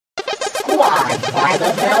Squad by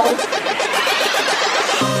the Bell.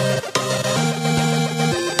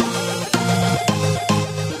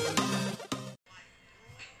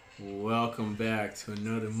 Welcome back to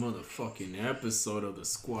another motherfucking episode of the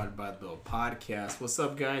Squad by the Bell podcast. What's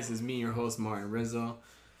up, guys? It's me, your host, Martin Rizzo.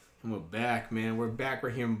 And we're back, man. We're back. We're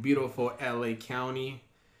here in beautiful LA County.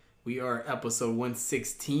 We are episode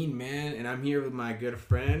 116, man. And I'm here with my good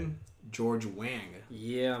friend, George Wang.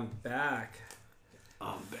 Yeah, I'm back.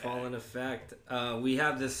 I'm back. Fall in effect. We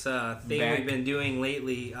have this thing we've been doing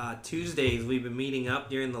lately. Tuesdays, we've been meeting up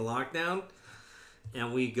during the lockdown.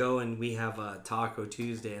 And we go and we have a Taco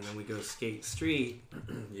Tuesday, and then we go skate street.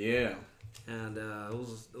 Yeah. And it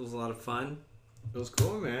was a lot of fun. It was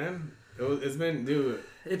cool, man. It's been, dude.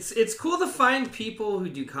 It's cool to find people who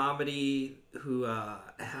do comedy who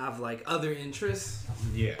have like other interests.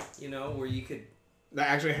 Yeah. You know, where you could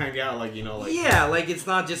actually hang out, like, you know, like. Yeah, like it's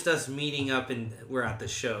not just us meeting up and we're at the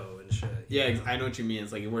show and shit. Yeah, you know? I know what you mean.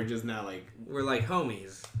 It's like we're just not like. We're like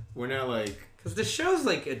homies. We're not like. Because the show's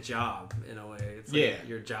like a job, in a way. It's like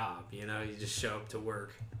your job, you know? You just show up to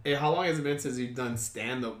work. Hey, how long has it been since you've done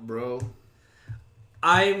stand-up, bro?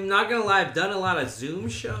 I'm not going to lie. I've done a lot of Zoom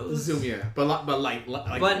shows. Zoom, yeah. But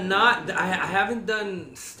not... I haven't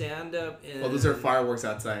done stand-up in... Well, those are fireworks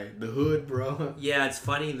outside the hood, bro. Yeah, it's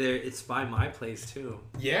funny. It's by my place, too.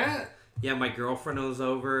 Yeah? Yeah, my girlfriend was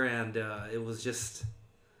over, and it was just...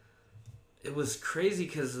 It was crazy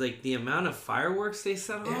because, like, the amount of fireworks they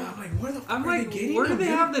set off. Yeah, I'm like, where the fuck are they getting where do they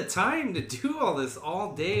dude? have the time to do all this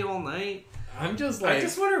all day, all night? I'm just like... I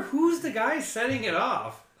just wonder who's the guy setting it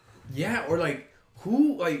off. Yeah, or, like,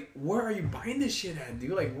 who, like, where are you buying this shit at, dude?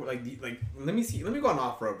 Like, let me see. Let me go on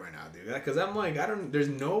off-road right now, dude. Because I'm like, there's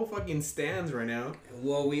no fucking stands right now.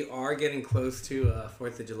 Well, we are getting close to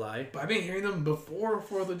 4th of July. But I've been hearing them before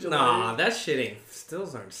 4th of July. Nah, that shit ain't...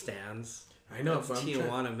 Stills aren't stands. I know, but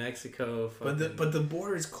Tijuana, Mexico. But the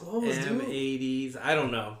border is closed, dude. M80s. I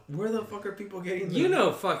don't know. Where the fuck are people getting them? You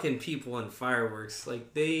know fucking people in fireworks.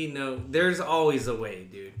 Like, they know. There's always a way,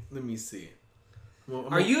 dude. Let me see. Well,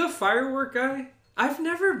 are you a firework guy? I've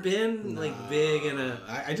never been, like, big in a...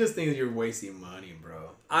 I just think you're wasting money, bro.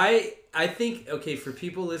 I think, okay, for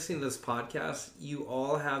people listening to this podcast, you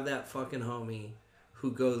all have that fucking homie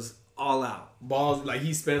who goes... all out. Balls, like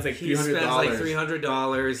he spends like $300. He spends like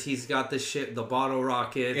 $300. He's got the shit, the bottle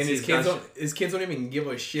rockets. And his kids don't even give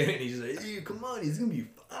a shit. And he's just like, hey, come on, he's gonna be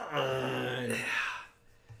fun.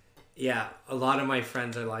 Yeah, a lot of my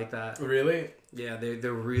friends are like that. Really? Yeah,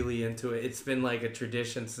 they're really into it. It's been like a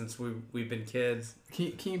tradition since we've been kids.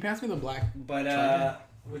 Can you pass me the black? But Charger?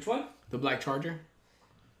 Which one? The black Charger.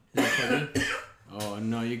 Oh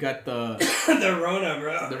no, you got the the Rona,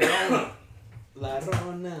 bro. The Rona. La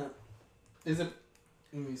Rona. Is it?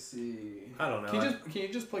 Let me see. I don't know. Can you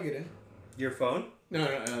just plug it in? Your phone? No,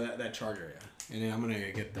 that charger, yeah. And then I'm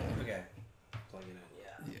gonna get the. Okay. Plug it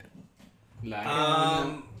in. Yeah.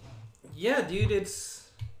 La yeah, dude, it's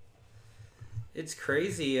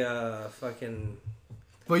crazy. Fucking.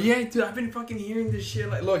 But yeah, dude, I've been fucking hearing this shit.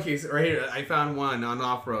 Like, look, he's right here. I found one on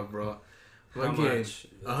off-road, bro. How much?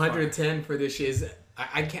 110 for this shit.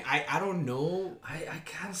 I can't. I don't know. I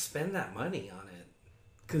can't spend that money on it.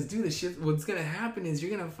 Cause dude, the shit. What's gonna happen is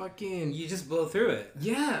you're gonna fucking. You just blow through it.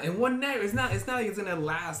 Yeah, and one night it's not like it's gonna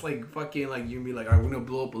last like fucking like you're gonna be like, alright, we're gonna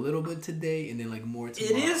blow up a little bit today and then like more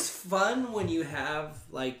tomorrow. It is fun when you have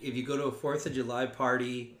like if you go to a 4th of July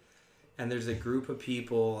party, and there's a group of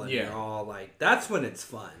people and they're all like, that's when it's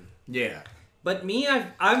fun. Yeah. But me,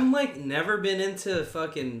 I'm like never been into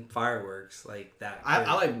fucking fireworks like that.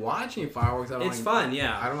 I like watching fireworks. It's fun,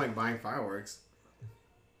 yeah. I don't like buying fireworks.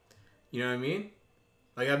 You know what I mean?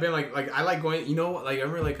 Like I've been like I like going. You know, like I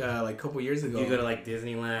remember like a couple years ago. You go to like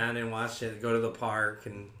Disneyland and watch it. Go to the park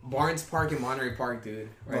and Barnes Park and Monterey Park, dude.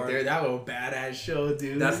 Right there, that was a badass show,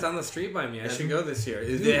 dude. That's down the street by me. I should go this year.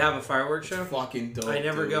 Do they have a fireworks show? Fucking dope. I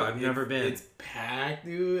never go. I've never been. It's packed,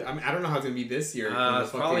 dude. I mean, I don't know how it's gonna be this year.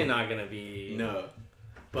 It's probably not gonna be. No,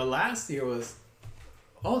 but last year was.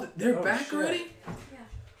 Oh, they're back shit. already. Yeah.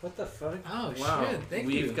 What the fuck? Oh wow. shit! Thank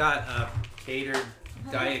you. We've got catered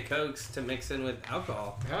Diet Cokes to mix in with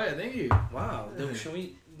alcohol. Oh yeah, thank you. Wow. Should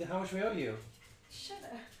we? How much we owe you? Shut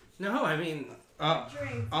up. No, I mean. I'll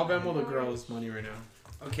Venmo the girls money right now.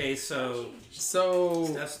 Okay, so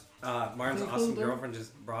Steph's, Martin's awesome girlfriend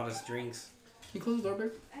just brought us drinks. Can you close the door,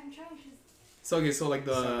 babe? I'm trying to. So okay, so like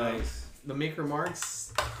nice. The maker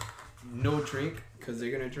marks, no drink because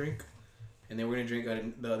they're gonna drink, and then we're gonna drink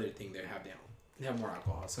the other thing they have down. They have more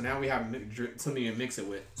alcohol. So now we have something to mix it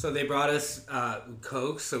with. So they brought us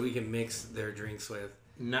Coke so we can mix their drinks with.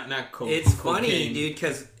 Not Coke. It's cocaine. funny, dude,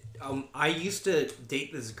 because I used to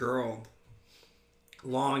date this girl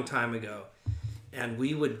long time ago. and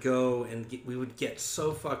we would go and we would get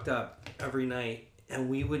so fucked up every night, and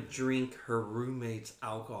we would drink her roommate's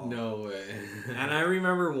alcohol. No way. And I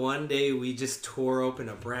remember one day we just tore open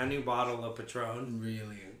a brand new bottle of Patron.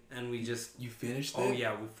 Really? And we just... You finished it? Oh,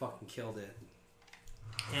 yeah, we fucking killed it.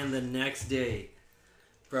 And the next day,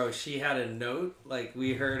 bro, she had a note. Like,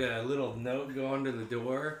 we heard a little note go under the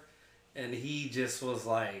door, and he just was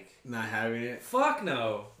like... Not having it? Fuck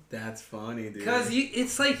no. That's funny, dude. Because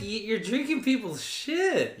it's like you're drinking people's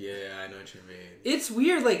shit. Yeah, I know what you mean. It's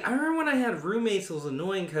weird. Like, I remember when I had roommates, it was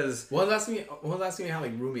annoying because... When last time you had,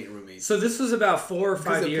 like, roommates? So this was about 4 or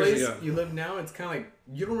 5 years ago. You live now, it's kind of like,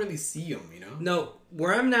 you don't really see them, you know? No,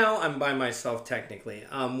 where I'm now, I'm by myself technically.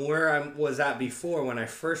 Where I was at before, when I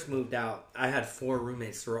first moved out, I had 4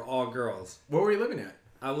 roommates. They were all girls. Where were you living at?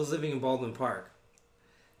 I was living in Baldwin Park.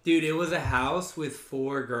 Dude, it was a house with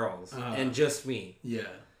 4 girls and just me. Yeah.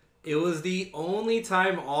 It was the only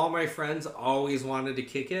time all my friends always wanted to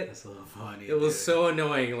kick it. That's so funny. It was so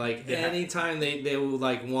annoying. Like, anytime they would,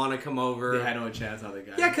 like, want to come over. They had no chance how they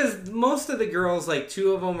got Yeah, because most of the girls, like,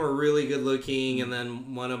 2 of them were really good looking, and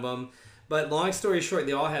then one of them. But long story short,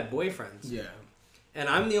 they all had boyfriends. Yeah. And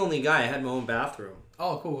I'm the only guy. I had my own bathroom.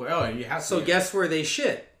 Oh, cool. Oh, you have to. So guess where they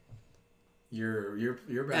shit? Your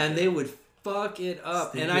bathroom. And they would fuck it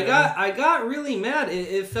up. Stinky And I got really mad.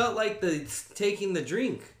 It felt like taking the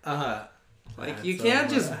drink. Uh-huh. Like, That's you can't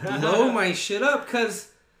so just blow my shit up, because,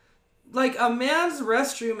 like, a man's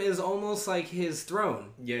restroom is almost like his throne.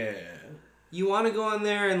 Yeah. You want to go in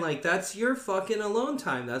there and, like, that's your fucking alone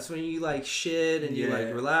time. That's when you, like, shit and you,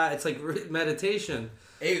 like, relax. It's like meditation.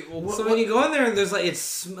 Hey, well, So when you go in there and there's, like,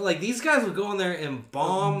 it's, like, these guys would go in there and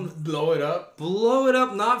blow it up,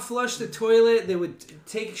 not flush the toilet. They would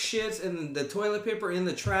take shits and the toilet paper in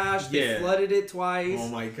the trash. They flooded it twice. Oh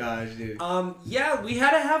my gosh, dude. Yeah, we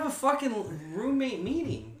had to have a fucking roommate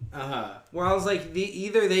meeting. Where I was like,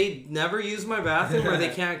 either they never use my bathroom or they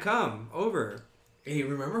can't come over. Hey,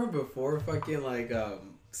 remember before fucking, like,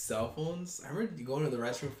 cell phones? I remember going to the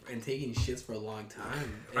restroom and taking shits for a long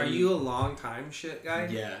time. Are you a long time shit guy?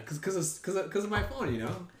 Yeah, cause of my phone, you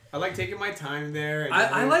know. I like taking my time there. And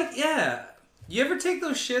I like, yeah. You ever take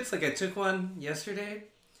those shits? Like, I took one yesterday,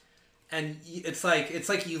 and it's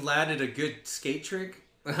like you landed a good skate trick.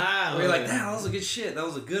 Where you're like, that was a good shit. That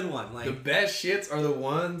was a good one. Like, the best shits are the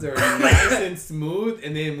ones that are nice and smooth,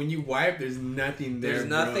 and then when you wipe, there's nothing there. There's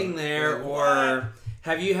nothing there. Like, or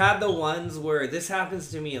have you had the ones where this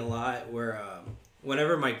happens to me a lot? Where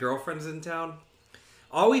whenever my girlfriend's in town,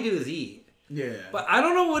 all we do is eat. Yeah. But I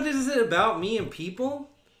don't know what is it about me and people.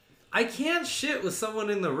 I can't shit with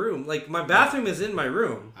someone in the room. Like, my bathroom is in my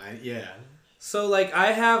room. Yeah. So, like,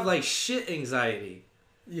 I have, like, shit anxiety.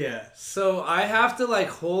 Yeah. So I have to, like,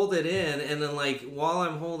 hold it in, and then, like, while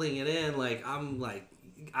I'm holding it in, like, I'm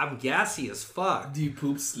gassy as fuck. Do you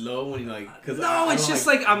poop slow when you, like... Cause no, it's just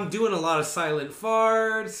like I'm doing a lot of silent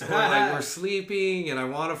farts, or, like, we're sleeping, and I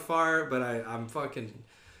want to fart, but I'm fucking,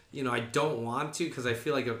 you know, I don't want to, because I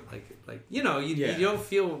feel like, you know, you don't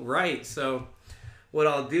feel right. So what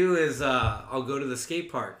I'll do is I'll go to the skate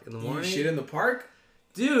park in the morning. You shit in the park?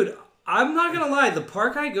 Dude, I'm not gonna lie. The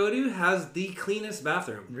park I go to has the cleanest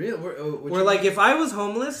bathroom. Really? Where like, if I was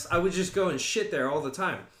homeless, I would just go and shit there all the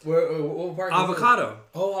time. What park? Avocado.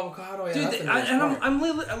 Oh, Avocado. Yeah, dude, I'm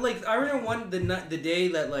like, I remember the day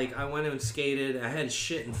that, like, I went and skated. I had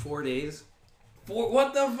shit in 4 days.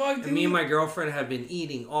 What the fuck, dude? And me and my girlfriend had been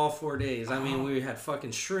eating all 4 days. I mean, we had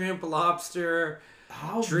fucking shrimp, lobster.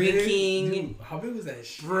 Drinking. Dude, how big was that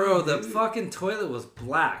shit? Bro, the fucking toilet was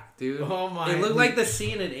black, dude. Oh my. It looked like the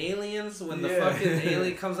scene in Aliens when the fucking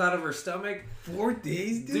alien comes out of her stomach. 4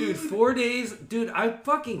 days, dude? Dude, 4 days. Dude, I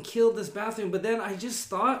fucking killed this bathroom. But then I just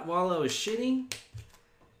thought while I was shitting,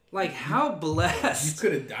 like, how blessed you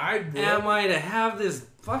could have died, bro. am I to have this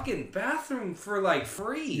fucking bathroom for, like,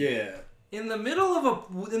 free? Yeah. In the middle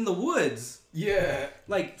of in the woods. Yeah.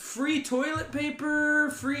 Like, free toilet paper,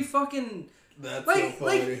 free fucking... That's so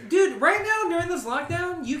funny. Like, dude, right now during this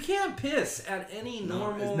lockdown, you can't piss at any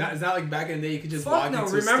normal. It's not like back in the day you could just walk into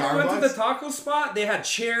Starbucks. Remember we went to the taco spot? They had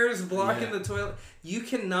chairs blocking the toilet. You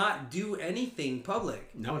cannot do anything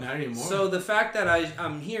public. No, not anymore. So the fact that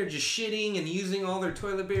I'm here just shitting and using all their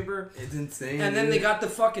toilet paper, it's insane. And then they got the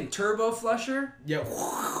fucking turbo flusher. Yeah.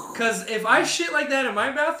 Because if I shit like that in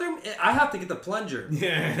my bathroom, I have to get the plunger.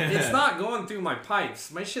 Yeah. It's not going through my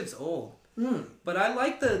pipes. My shit's old. But I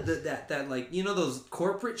like that like, you know, those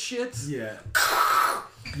corporate shits. Yeah.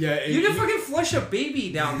 Yeah. You can fucking flush a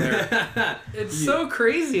baby down there. It's so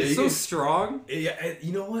crazy. It's so strong. Yeah.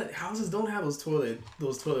 You know what? Houses don't have those toilet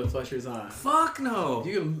flushers on. Fuck no.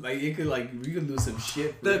 You could lose some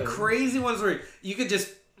shit. The crazy ones where you could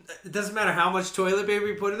just it doesn't matter how much toilet paper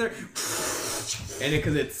you put in there. And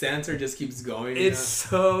because its sensor just keeps going. It's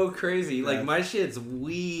so crazy. Like, my shit's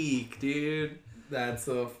weak, dude. That's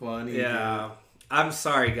so funny. Yeah. Dude. I'm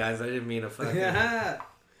sorry, guys. I didn't mean to fucking...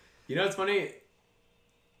 You know what's funny?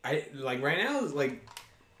 Right now,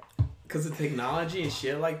 because of technology and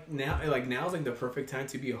shit, now is like the perfect time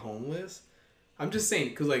to be homeless. I'm just saying,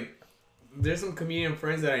 because there's some comedian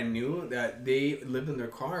friends that I knew that they lived in their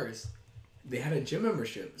cars. They had a gym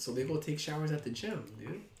membership, so they go take showers at the gym,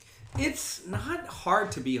 dude. It's not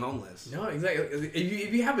hard to be homeless. No, exactly.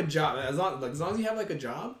 If you have a job, as long as you have a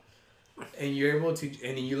job, and you're able to,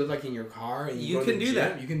 and you live in your car, and you can do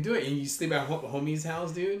that. You can do it, and you sleep at homie's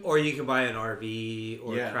house, dude. Or you can buy an RV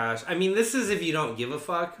or crash. I mean, this is if you don't give a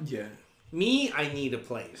fuck. Yeah. Me, I need a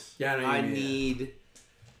place. Yeah, I need.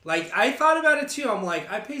 I thought about it too. I'm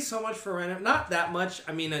like, I pay so much for rent. Not that much.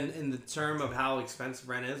 I mean, in the term of how expensive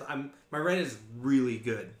rent is, my rent is really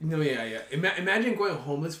good. No, yeah. Imagine going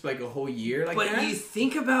homeless for a whole year. But you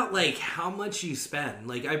think about how much you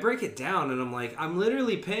spend. I break it down, and I'm like, I'm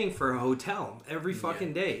literally paying for a hotel every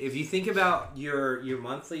fucking day. If you think about your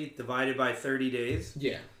monthly divided by 30 days,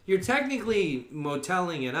 you're technically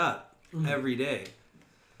moteling it up every day.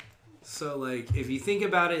 So, if you think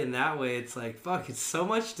about it in that way, it's fuck, it's so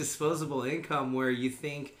much disposable income where you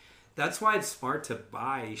think that's why it's smart to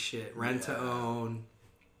buy shit, rent to own.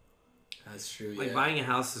 That's true, buying a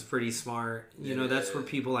house is pretty smart. You know, that's where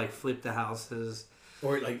people, flip the houses.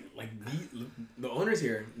 Or, the owners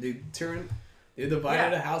here, they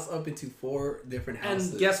divided a house up into 4 different houses.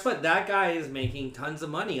 And guess what? That guy is making tons of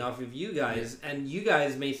money off of you guys. Yeah. And you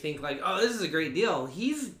guys may think, oh, this is a great deal.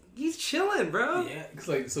 He's chilling, bro. Yeah,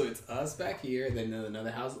 because so it's us back here, then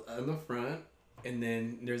another house in the front, and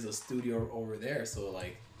then there's a studio over there. So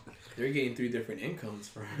they're getting 3 different incomes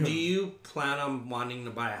from. Do you plan on wanting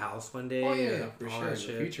to buy a house one day? Oh yeah, for sure in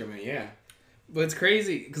the future, man. Yeah, but it's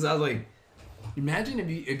crazy because I was like, imagine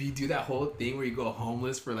if you do that whole thing where you go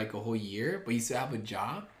homeless for a whole year, but you still have a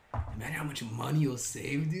job. Imagine how much money you'll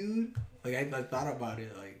save, dude. I thought about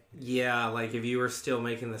it. Yeah, if you were still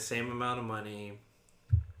making the same amount of money.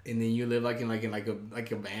 And then you live in a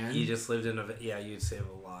van. You just lived in you'd save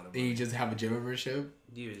a lot of money. And you just have a gym membership.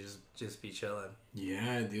 You would just be chilling.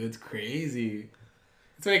 Yeah, dude, it's crazy.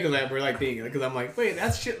 It's funny because we're thinking, because I'm like, wait,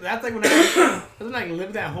 that's shit. That's when I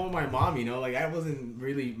lived at home with my mom, you know, I wasn't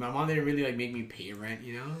really, my mom didn't really make me pay rent,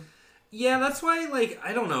 you know. Yeah, that's why,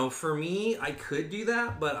 I don't know. For me, I could do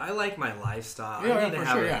that, but I like my lifestyle. Yeah, I need to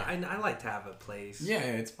have I like to have a place. Yeah,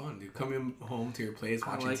 it's fun, dude. Coming home to your place,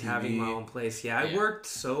 watching TV. Having my own place. Yeah, I worked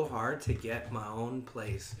so hard to get my own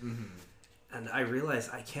place. Mm-hmm. And I realized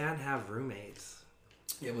I can't have roommates.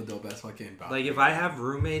 Yeah, but dope ass fucking about if I have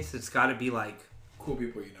roommates, it's got to be cool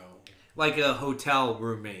people, you know. Like a hotel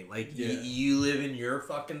roommate. You live in your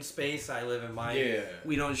fucking space, I live in mine. Yeah.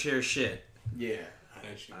 We don't share shit. Yeah. I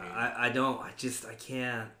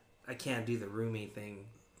can't do the roommate thing.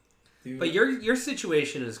 Dude. But your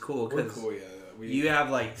situation is cool because cool, you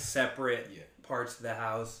have separate parts of the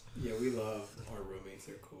house. Yeah, we love our roommates.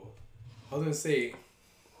 They're cool. I was gonna say,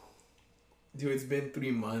 dude, it's been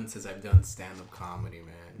 3 months since I've done stand-up comedy,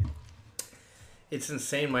 man. It's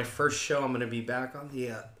insane. My first show, I'm gonna be back on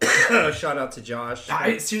the. Shout out to Josh.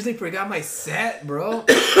 I seriously forgot my set, bro.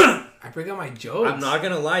 I forgot my jokes. I'm not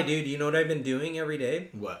gonna lie, dude. You know what I've been doing every day?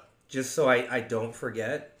 What? Just so I don't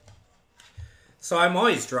forget. So I'm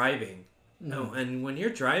always driving. No, and when you're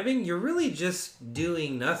driving, you're really just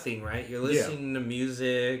doing nothing, right? You're listening to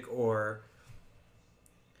music, or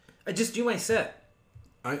I just do my set.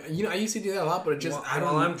 I used to do that a lot, but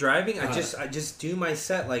while I'm driving, I just do my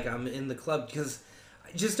set like I'm in the club because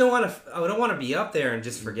I just don't want to. I don't want to be up there and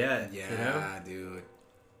just forget. Yeah, you know?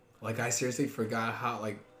 Dude. I seriously forgot how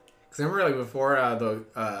because I remember before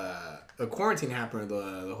the quarantine happened,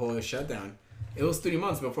 the whole shutdown. It was 3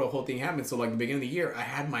 months before the whole thing happened. So the beginning of the year, I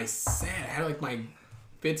had my set. I had my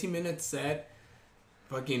 15-minute set,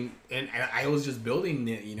 and I was just building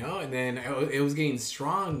it, you know. And then it was getting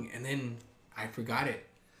strong, and then I forgot it.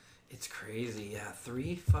 It's crazy, yeah.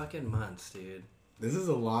 3 fucking months, dude. This is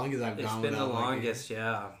the longest I've gone. It's been the longest,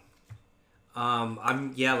 yeah.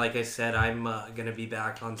 Like I said, I'm gonna be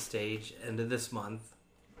back on stage end of this month.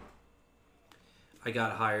 I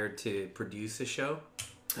got hired to produce a show.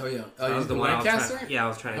 Oh yeah, I was the one. Lancaster? I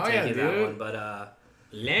was trying to take you that one, but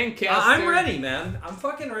Lancaster. I'm ready, man. I'm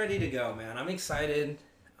fucking ready to go, man. I'm excited.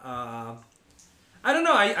 I don't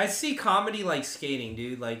know. I see comedy like skating,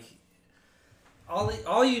 dude.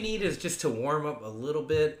 All you need is just to warm up a little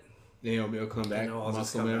bit. Then you'll come back. I'll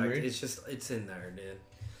just come back. It's in there, dude.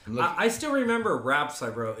 I still remember raps I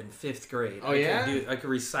wrote in 5th grade. Oh, yeah? I could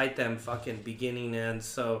recite them fucking beginning to end.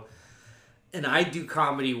 So, and I do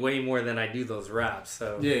comedy way more than I do those raps.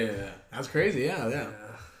 So Yeah, that's crazy. Yeah.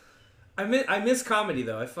 I miss comedy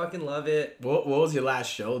though. I fucking love it. What was your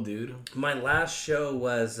last show, dude? My last show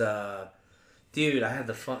was, dude, I had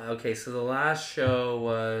the fun. Okay, so the last show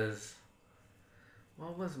was,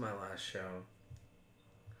 what was my last show?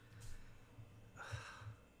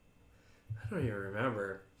 I don't even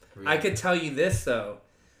remember. Really? I could tell you this though.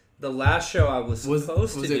 The last show I was supposed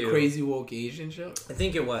to do. Was it Crazy Woke Asian show? I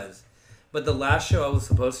think it was. But the last show I was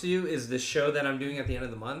supposed to do is the show that I'm doing at the end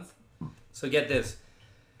of the month. So get this.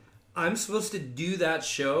 I'm supposed to do that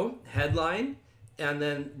show, headline, and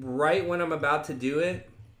then right when I'm about to do it,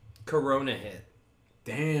 Corona hit.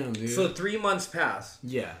 Damn, dude. So 3 months passed.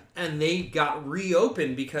 Yeah. And they got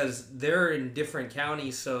reopened because they're in different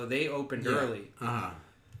counties, so they opened early. Uh-huh.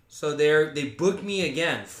 So they booked me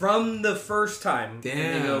again from the first time. Damn.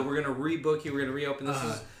 And they go, we're going to rebook you, we're going to reopen. This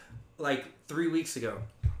is like 3 weeks ago.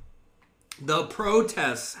 The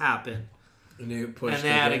protests happened. And they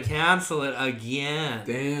had to cancel it again.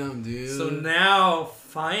 Damn, dude. So now,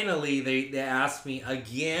 finally, they asked me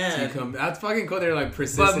again. That's fucking cool. They're like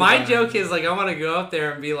persistent. But my joke is, like, I want to go up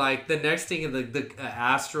there and be like, the next thing, the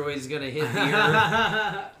asteroid's going to hit the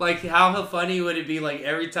Earth. Like, how funny would it be, like,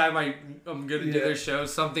 every time I'm going to do their show,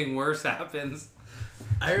 something worse happens.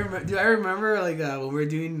 I remember, like, when we were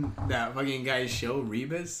doing that fucking guy's show,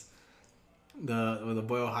 Rebus. The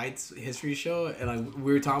Boyle Heights history show, and like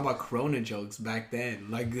we were talking about Corona jokes back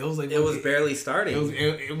then. Like it was like it was barely starting.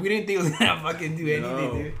 We didn't think it was gonna fucking do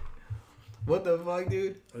anything, dude. What the fuck,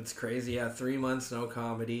 dude? It's crazy. Yeah, 3 months no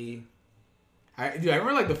comedy. I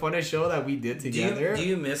remember like the funnest show that we did together. Do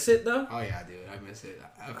you miss it though? Oh yeah, dude, I miss it.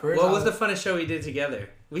 What was the funnest show we did together?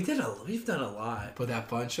 We've done a lot. But that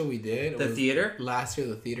fun show we did, the theater last year,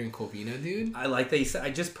 the theater in Covina, dude. I like that you said. I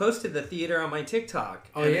just posted the theater on my TikTok.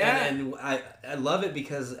 Oh and, yeah, and I love it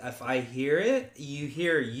because if I hear it, you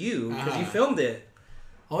hear you because you filmed it.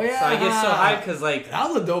 Oh yeah, so I get so hyped because like that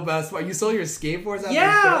was a dope ass spot. You sold your skateboards. At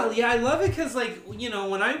yeah, the show? I love it because like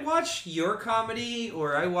when I watch your comedy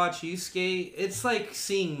or I watch you skate, it's like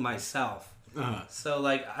seeing myself. Uh-huh. So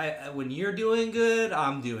like when you're doing good,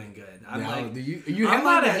 I'm doing good. I'm like I'm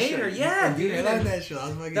not a hater. Show. Yeah, dude, I like that show.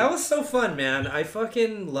 That was so fun, man. I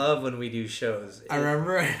fucking love when we do shows. I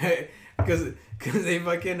remember because they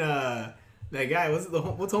fucking that guy. What's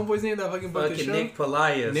homeboy's name? That fucking booked the show. Nick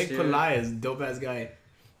Pelias. Nick Pelias, dope ass guy.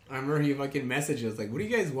 I remember he fucking messaged us like, "What do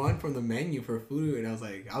you guys want from the menu for food?" And I was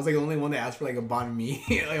like the only one that asked for like a banh mi,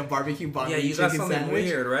 like a barbecue banh mi. Yeah, you got something sandwich.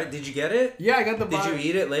 weird, right? Did you get it? Yeah, I got the. Did you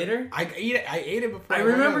eat it later? I ate it before. I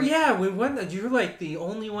remember. Yeah, we went. You were like the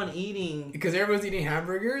only one eating because everyone's eating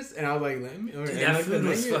hamburgers, and I was like, "Let me." Dude, that food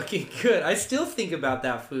was fucking good. I still think about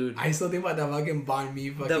that food. I still think about that fucking banh mi.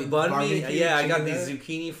 The banh mi. Yeah, I got these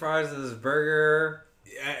zucchini fries and this burger.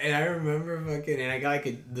 And I remember fucking, and I got like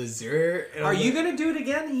a dessert. Are you gonna do it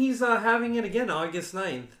again? He's having it again August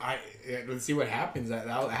 9th. Let's see what happens.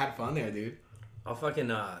 I had fun there, dude. I'll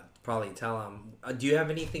fucking probably tell him. Do you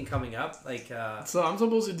have anything coming up? Like so I'm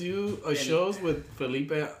supposed to do shows with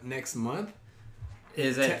Felipe next month.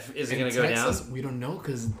 Is it gonna go Texas, down? We don't know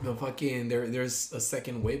because the fucking there's a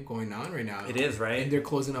second wave going on right now. It is, right? And they're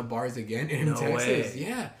closing up bars again in Texas. Way.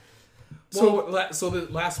 Yeah. Well, so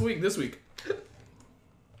this week.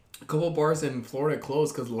 A couple bars in Florida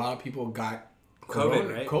closed because a lot of people got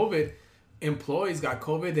COVID, right? COVID. Employees got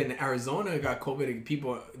COVID. Then Arizona got COVID.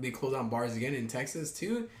 People, they closed down bars again in Texas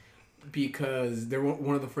too because they're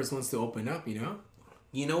one of the first ones to open up,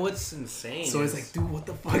 You know what's insane? So it's like, dude, what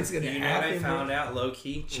the fuck's going to happen? You know what I found out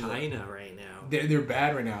low-key? China right now. They're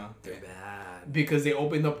bad right now. They're bad. Because they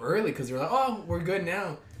opened up early because they're like, oh, we're good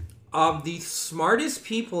now. The smartest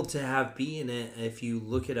people to have beaten it, if you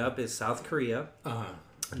look it up, is South Korea.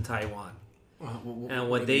 And Taiwan. And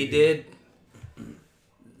what they did,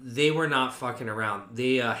 they were not fucking around.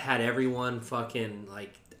 They had everyone fucking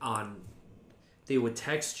like on. They would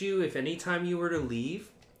text you if anytime you were to leave,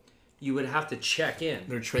 you would have to check in.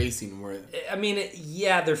 They're tracing where. I mean,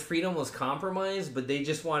 their freedom was compromised, but they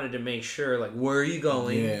just wanted to make sure, like, where are you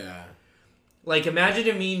going? Yeah. Like, imagine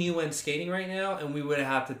if me and you went skating right now, and we would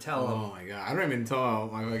have to tell them. Oh my god, I don't even tell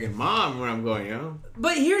my fucking mom where I'm going,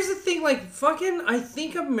 But here's the thing, like, fucking, I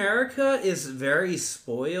think America is very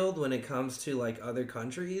spoiled when it comes to, like, other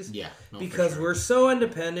countries. Yeah. Because we're so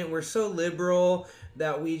independent, we're so liberal,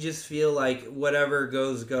 that we just feel like whatever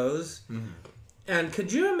goes, goes. Mm-hmm. And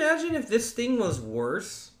could you imagine if this thing was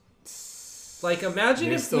worse? Like, imagine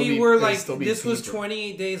There'd if still we be- were there'd like, still be this was people.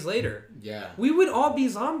 28 days later. Yeah. We would all be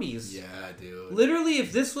zombies. Yeah, dude. Literally,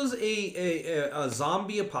 if this was a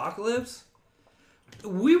zombie apocalypse,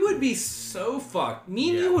 we would be so fucked. Me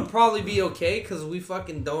and you would probably be okay because we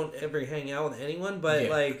fucking don't ever hang out with anyone. But,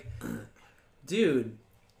 like, dude,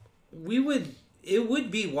 it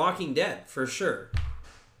would be Walking Dead for sure.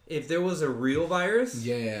 If there was a real virus.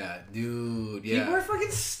 Yeah, dude. Yeah. People are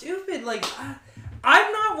fucking stupid. Like,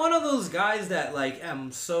 I'm not one of those guys that, like,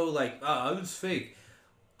 am so, like, oh, it's fake.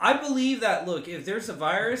 I believe that, look, if there's a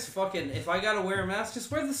virus, fucking, if I gotta wear a mask,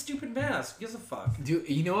 just wear the stupid mask. Gives a fuck. Dude,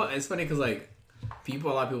 you know what? It's funny because, like, a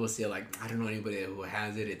lot of people say, like, I don't know anybody who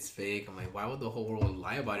has it. It's fake. I'm like, why would the whole world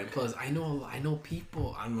lie about it? Plus, I know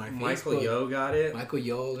people on my Michael Facebook. Yo got it. Michael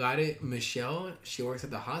Yo got it. Michelle, she works at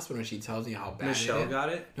the hospital and she tells me how bad it is. Michelle got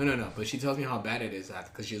it? No. But she tells me how bad it is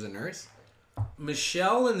because she's a nurse.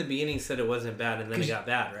 Michelle in the beginning said it wasn't bad, and then it got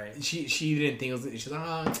bad, right? She didn't think it was. She's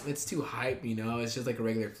like, it's too hype, you know. It's just like a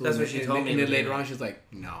regular flu. That's what she told me. And then later on, she's like,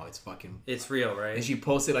 no, it's fucking. It's real, right? And she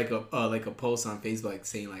posted like a post on Facebook like,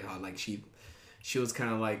 saying like how like she was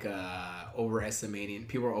kind of like overestimating.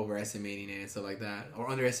 People were overestimating it and stuff like that, or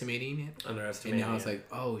underestimating it. Underestimating. And now it's like,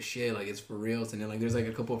 oh shit, like it's for real. And then like there's like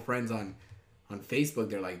a couple of friends on Facebook.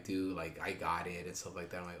 They're like, dude, like I got it and stuff like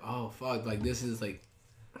that. I'm like, oh fuck, like this is like.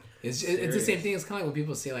 It's the same thing. It's kind of like when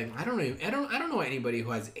people say like I don't know anybody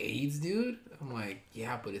who has AIDS, dude. I'm like,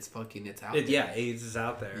 yeah, but it's out there. Yeah, AIDS is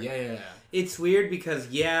out there. Yeah. It's weird because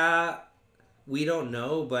we don't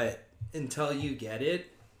know, but until you get it,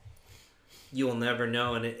 you'll never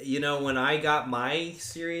know. And when I got my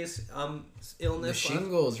serious illness, The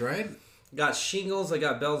shingles, right? Got shingles. I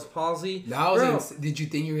got Bell's palsy. Did you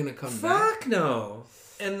think you were gonna come back? Fuck no.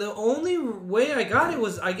 And the only way I got it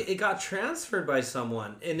was it got transferred by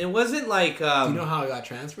someone, and it wasn't like. Do you know how it got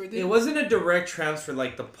transferred? Dude? It wasn't a direct transfer.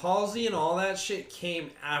 Like the palsy and all that shit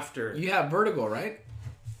came after. You have vertigo, right?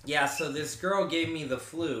 Yeah. So this girl gave me the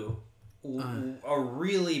flu. A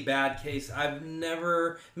really bad case. I've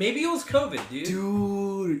never. Maybe it was COVID, dude.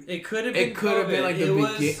 Dude, it could have been. It could have been like the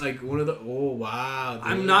beginning, like one of the. Oh wow! Dude.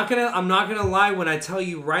 I'm not gonna lie when I tell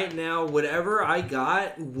you right now. Whatever I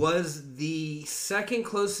got was the second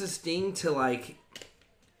closest thing to like.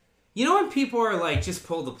 You know when people are like, just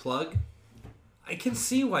pull the plug. I can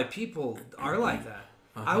see why people are like that.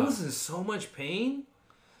 I was in so much pain,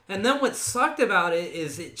 and then what sucked about it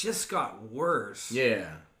is it just got worse. Yeah.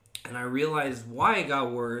 And I realized why it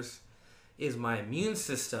got worse is my immune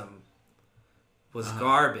system was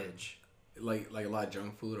garbage. Like a lot of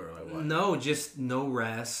junk food or like what? No, just no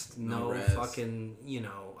rest. No rest. fucking,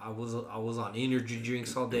 I was on energy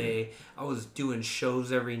drinks all day. I was doing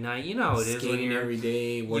shows every night. You know how it is when Skating you're every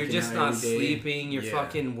day, you're just out not every day. sleeping. You're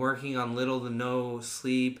fucking working on little to no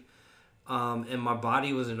sleep. And my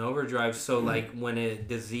body was in overdrive. So like when a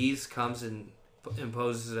disease comes and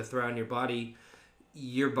imposes a threat on your body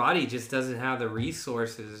just doesn't have the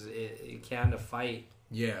resources it can to fight.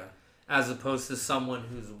 Yeah. As opposed to someone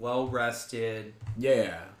who's well rested.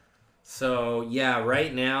 Yeah. So yeah,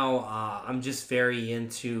 right now I'm just very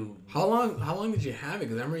into. How long did you have it?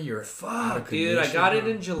 Because I remember you're fuck, dude. I got it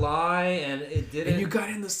in July and it didn't. And you got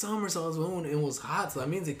it in the summer, so it was hot. So that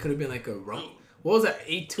means it could have been like a rough. What was that?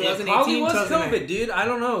 2018? It probably was COVID, dude. I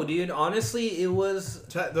don't know, dude. Honestly, it was.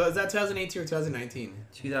 Was that 2018 or 2019?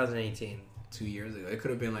 2018. 2 years ago. It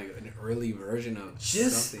could have been like an early version of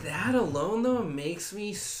just something. That alone though makes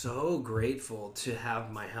me so grateful to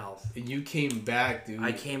have my health. And you came back, dude.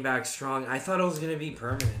 I came back strong. I thought it was gonna be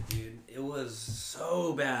permanent, dude. It was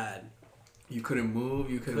so bad. You couldn't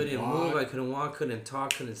move. You couldn't walk. move. I couldn't walk. Couldn't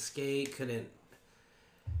talk. Couldn't skate. Couldn't.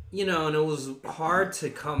 And it was hard to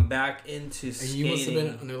come back into skating. And you must have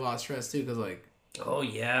been under a lot of stress too, because like. Oh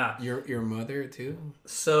yeah. Your mother too.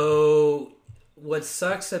 So. What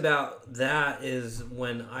sucks about that is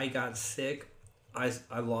when I got sick, I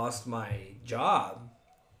lost my job.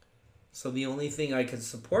 So the only thing I could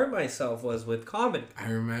support myself was with comedy. I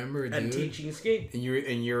remember, dude. And teaching skate. And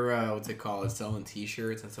you're what's it called? Selling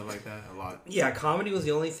T-shirts and stuff like that a lot. Yeah, comedy was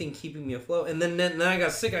the only thing keeping me afloat. And then I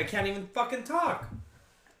got sick. I can't even fucking talk.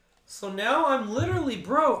 So now I'm literally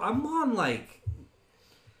broke. I'm on like.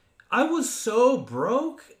 I was so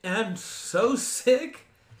broke and so sick.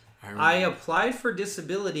 I applied for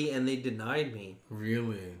disability and they denied me.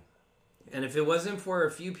 Really? And if it wasn't for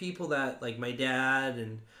a few people that, like my dad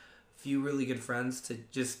and a few really good friends to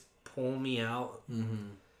just pull me out. Mm-hmm.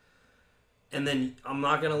 And then, I'm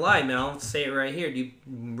not going to lie, man, I'll say it right here. Dude,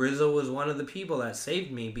 Rizzo was one of the people that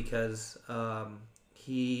saved me because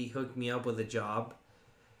he hooked me up with a job.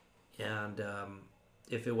 And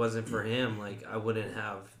if it wasn't for him, like I wouldn't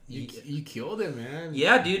have. You killed it, man.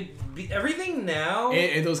 Yeah, dude. Everything now.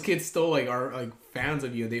 And those kids still like are like fans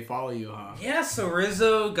of you. They follow you, huh? Yeah. So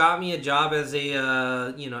Rizzo got me a job as a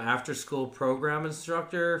after school program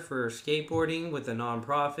instructor for skateboarding with a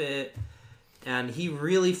nonprofit, and he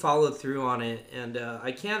really followed through on it. And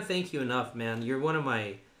I can't thank you enough, man. You're one of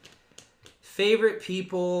my favorite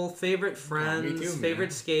people, favorite friends, me too,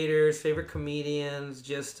 favorite skaters, favorite comedians.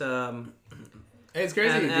 Just It's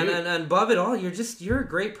crazy, and above it all, you're a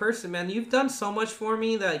great person, man. You've done so much for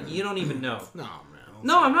me that you don't even know. No, man.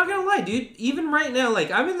 No, I'm not gonna lie, dude. Even right now,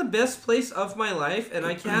 like I'm in the best place of my life, and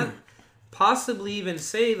I can't possibly even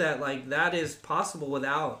say that like that is possible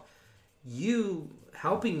without you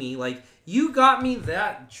helping me. Like you got me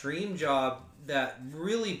that dream job that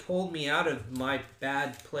really pulled me out of my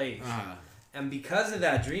bad place, and because of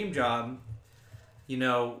that dream job, we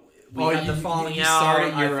had the falling out.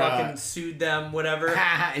 I fucking sued them, whatever.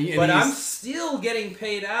 But I'm still getting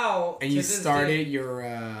paid out. And you started your.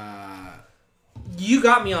 You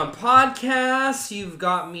got me on podcasts. You've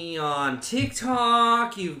got me on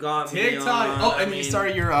TikTok. You've got me on. You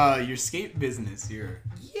started your skate business here.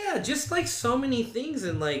 Yeah, just like so many things,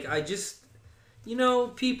 and like I just.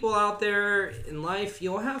 People out there in life,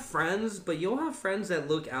 you'll have friends, but you'll have friends that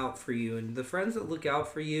look out for you, and the friends that look out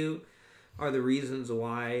for you are the reasons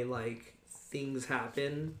why like things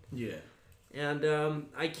happen. Yeah. And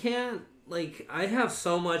I can't I have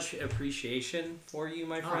so much appreciation for you,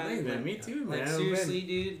 my friend. Man, me too, man. Like seriously,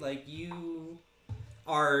 dude, like you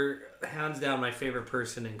are hands down my favorite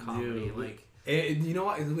person in comedy. Dude, like and you know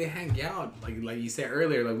what? We hang out like you said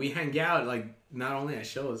earlier. Like we hang out like not only at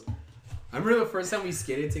shows. I remember the first time we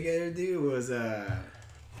skated together, dude, was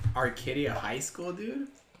Arcadia High School, dude.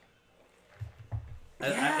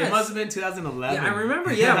 Yes. It must have been 2011. Yeah, I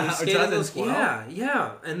remember. Yeah, we skated those. 2012.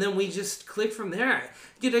 Yeah, and then we just clicked from there.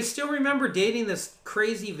 Dude, I still remember dating this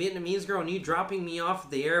crazy Vietnamese girl and you dropping me off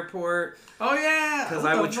at the airport. Oh yeah, because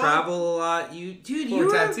I would travel a lot. You were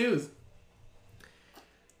tattoos.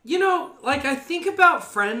 I think about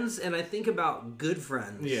friends and I think about good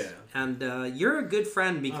friends. Yeah, and you're a good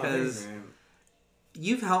friend because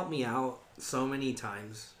you've helped me out so many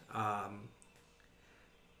times. I'm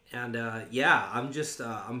just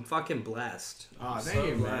I'm fucking blessed. Oh, thank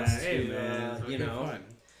you, man. Hey, man.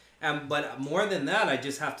 Fun. But more than that, I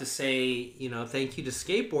just have to say, thank you to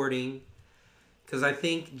skateboarding, because I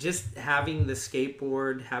think just having the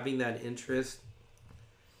skateboard, having that interest,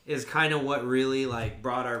 is kind of what really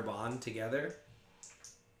brought our bond together.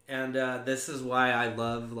 And this is why I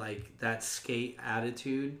love that skate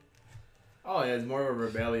attitude. Oh yeah, it's more of a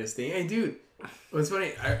rebellious thing. Hey, dude. What's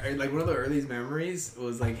funny, I one of the earliest memories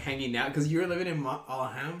was hanging out because you were living in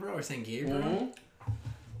Alhambra or San Gabriel. Mm-hmm.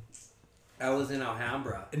 I was in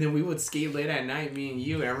Alhambra, and then we would skate late at night, me and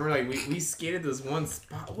you. And I remember we skated this one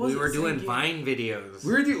spot. We were doing Vine videos.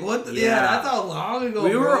 We were doing that's how long ago.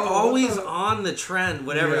 We were always on the trend,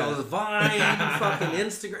 whatever it was, Vine, fucking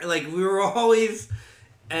Instagram. We were always,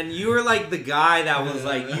 and you were the guy that was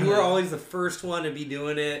you were always the first one to be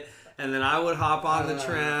doing it. And then I would hop on the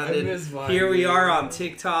trend, and here we are on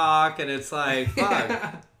TikTok, and it's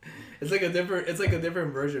fuck. It's a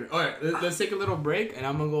different version. All right, let's take a little break, and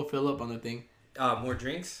I'm gonna go fill up on the thing. More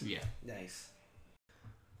drinks? Yeah. Nice.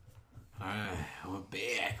 All right,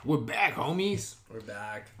 we're back, homies. We're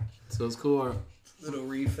back. So it's cool. Little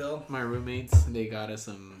refill. My roommates, they got us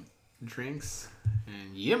some drinks,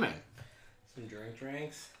 and yeah, man. Some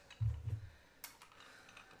drinks.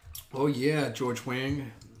 Oh yeah, George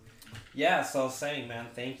Wang. Yeah, so I was saying, man,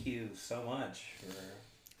 thank you so much for...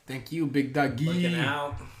 Thank you, Big Doggy. Looking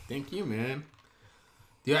out. Thank you, man.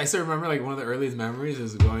 Yeah, I still remember, one of the earliest memories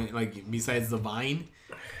is going, besides the Vine,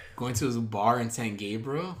 going to this bar in San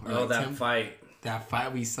Gabriel. Fight. That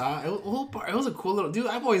fight we saw. It was a cool little... Dude,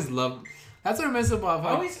 I've always loved... That's what I miss about... I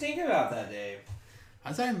always think about that, Dave.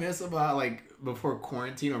 That's what I miss about, before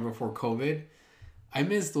quarantine or before COVID. I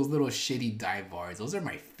miss those little shitty dive bars. Those are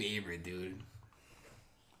my favorite, dude.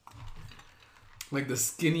 The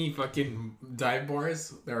skinny fucking dive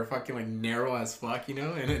bars that are fucking narrow as fuck, and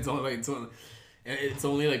it's only it's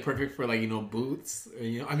only perfect for boots, I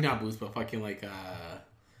mean not boots, but fucking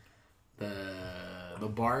the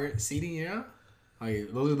bar seating,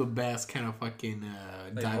 those are the best kind of fucking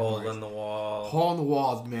dive hole bars. in the wall. Hole in the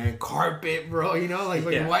walls, man. Carpet, bro.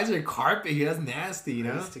 Why is there carpet here? That's nasty,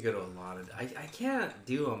 I used to go to a lot of... I can't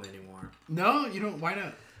do them anymore. No, you don't. Why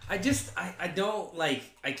not? I don't I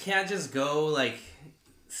can't just go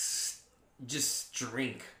just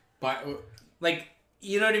drink. But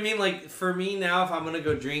you know what I mean? For me now, if I'm gonna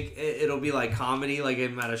go drink, it'll be comedy,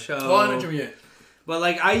 I'm at a show. Oh, I know what you mean. But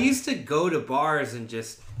like I used to go to bars and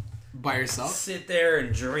just By yourself? sit there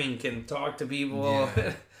and drink and talk to people.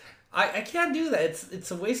 Yeah. I can't do that.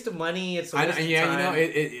 It's a waste of money. It's a waste of time. You know,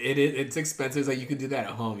 it's expensive. It's like you could do that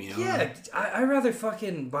at home, you know? Yeah, I'd rather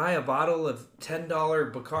fucking buy a bottle of $10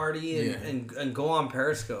 Bacardi and go on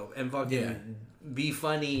Periscope and fucking be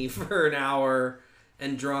funny for an hour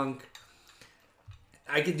and drunk.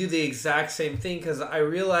 I could do the exact same thing because I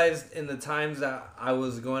realized in the times that I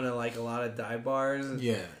was going to like a lot of dive bars.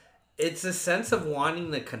 Yeah. It's a sense of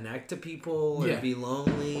wanting to connect to people or be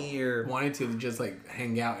lonely or wanting to just like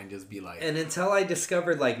hang out and just be like. And until I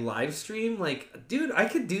discovered like live stream, like dude, I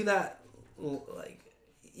could do that. Like,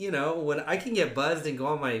 you know, when I can get buzzed and go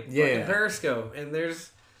on my fucking Periscope, and there's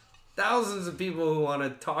thousands of people who want to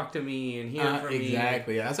talk to me and hear from me.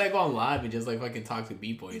 Exactly. That's why I go on live and just like fucking talk to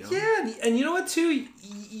people. You know. Yeah, and you know what too?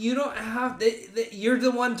 You don't have. You're the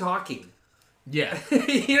one talking. Yeah.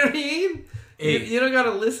 You know what I mean? You don't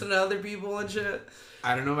gotta listen to other people and shit.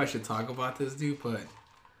 I don't know if I should talk about this, dude, but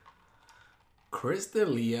Chris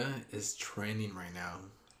D'Elia is trending right now.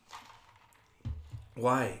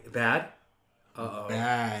 Why? Bad? Uh-oh.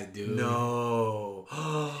 Bad, dude. No.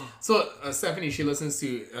 So, Stephanie, she listens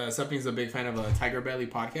to... Stephanie's a big fan of a Tiger Belly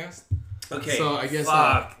podcast. Okay. So, I guess...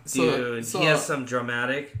 dude. He has some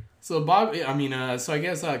dramatic... So, so I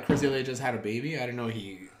guess Chris D'Elia just had a baby. I don't know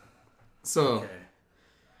So... Okay.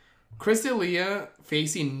 Chris D'Elia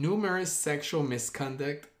facing numerous sexual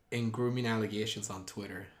misconduct and grooming allegations on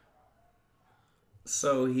Twitter.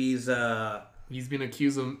 So he's been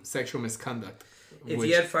accused of sexual misconduct. If he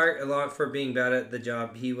had fired a lot for being bad at the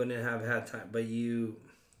job, he wouldn't have had time. But are you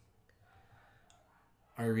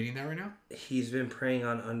reading that right now? He's been preying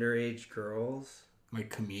on underage girls. Like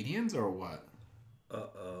comedians or what?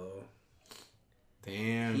 Uh-oh.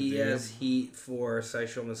 Damn, He has heat for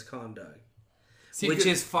sexual misconduct. See, which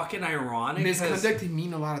is fucking ironic. Misconduct can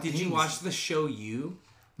mean a lot of things. Did you watch the show You?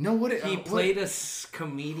 No, what? He played a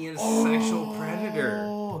comedian sexual predator.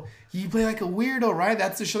 Oh, he played like a weirdo, right?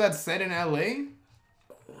 That's the show that's set in L.A.?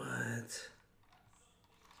 What?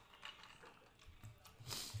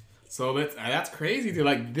 So that's crazy, dude.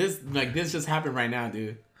 Like this just happened right now,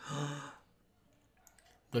 dude.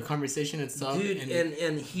 The conversation itself, dude,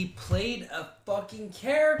 and he played a fucking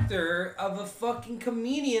character of a fucking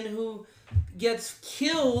comedian who gets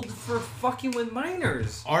killed for fucking with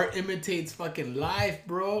minors. Art imitates fucking life,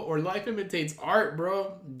 bro, or life imitates art,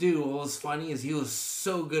 bro. Dude, what was funny is he was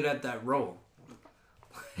so good at that role.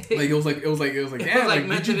 Like it was like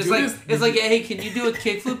damn, it's like hey, can you do a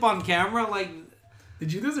kickflip on camera? Like,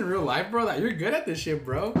 did you do this in real life, bro? Like, you're good at this shit,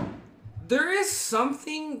 bro. There is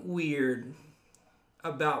something weird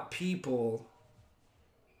about people.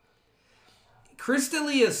 Chris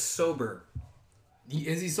D'Elia is sober.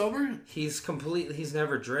 Is he sober? He's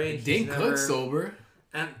never drank. Dane Cook's sober.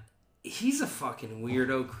 And he's a fucking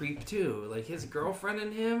weirdo creep too. Like his girlfriend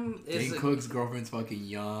and him Dane Cook's girlfriend's fucking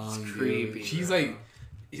young. Creepy. Dude. She's like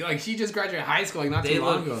she just graduated high school like not too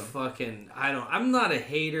long ago. Fucking I'm not a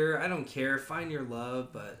hater. I don't care. Find your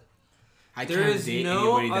love, but there is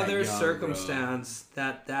no other circumstance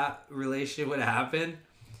that relationship would happen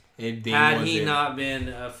had he not been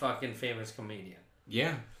a fucking famous comedian.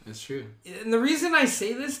 Yeah, that's true. And the reason I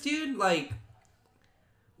say this, dude, like,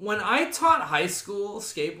 when I taught high school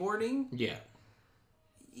skateboarding... Yeah.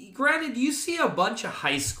 Granted, you see a bunch of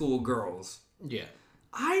high school girls. Yeah.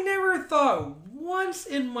 I never thought once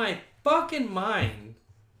in my fucking mind...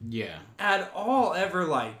 Yeah. At all ever,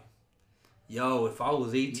 like... Yo, if I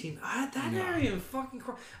was 18, that never even fucking...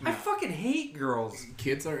 No. I fucking hate girls.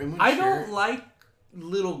 Kids are immature. I don't like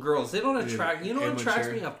little girls. They don't attract... You know what attracts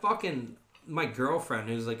me? A fucking... My girlfriend,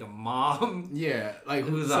 who's like a mom. Yeah. Like...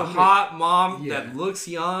 Who's a hot mom that looks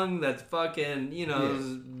young, that's fucking,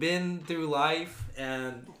 has been through life,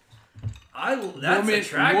 and... That's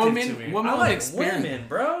attractive to me. Woman I like with women,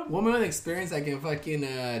 bro. Woman with experience that can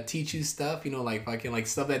fucking teach you stuff, like fucking like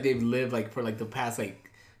stuff that they've lived like for like the past like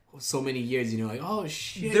so many years, like, oh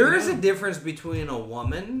shit. There is a difference between a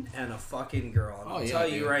woman and a fucking girl. I'll tell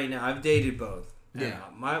you right now, I've dated both. Yeah.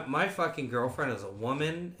 My fucking girlfriend is a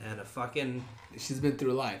woman and a fucking... She's been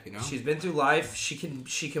through life, She's been through life. She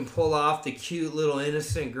can pull off the cute little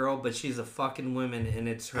innocent girl, but she's a fucking woman, and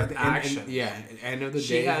it's her action. At the end of the day,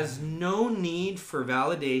 she has no need for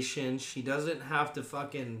validation. She doesn't have to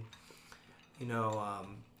fucking,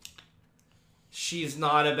 she's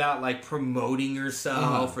not about like promoting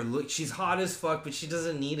herself or look. She's hot as fuck, but she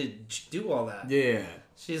doesn't need to do all that. Yeah.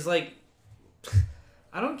 She's like,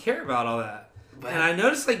 I don't care about all that. But, and I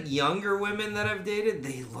noticed like younger women that I've dated,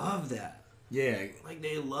 they love that. Yeah. Like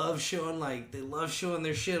they love showing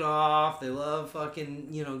their shit off. They love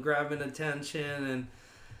fucking, grabbing attention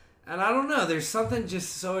and I don't know, there's something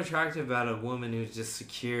just so attractive about a woman who's just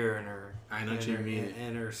secure in her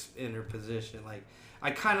in her position. Like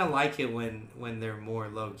I kind of like it when they're more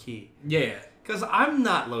low key. Yeah. Cuz I'm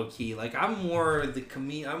not low key. Like I'm more the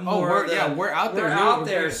comedian. we're out there. We're out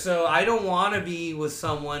there, so I don't want to be with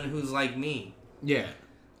someone who's like me. Yeah.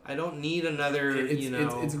 I don't need another,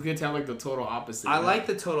 It's good to have, like, the total opposite. I like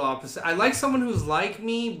the total opposite. I like someone who's like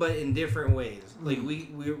me, but in different ways. Like,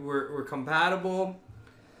 we're compatible,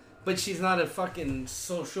 but she's not a fucking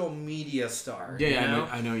social media star. Yeah,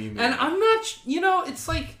 I know you mean. And I'm not, it's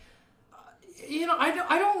like,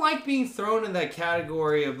 I don't like being thrown in that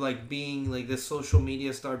category of, like, being, like, this social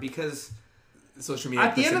media star because social media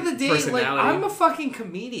at the end of the day, like, I'm a fucking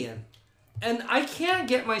comedian. And I can't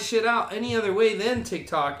get my shit out any other way than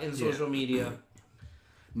TikTok and social media.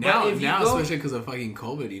 Now, especially because of fucking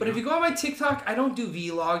COVID. But if you go on my TikTok, I don't do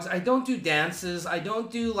vlogs. I don't do dances. I don't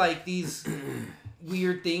do, like, these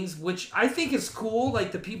weird things, which I think is cool.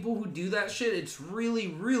 Like, the people who do that shit, it's really,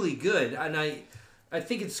 really good. And I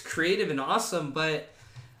think it's creative and awesome. But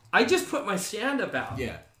I just put my stand-up out.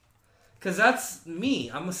 Yeah. Because that's me.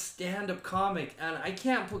 I'm a stand-up comic. And I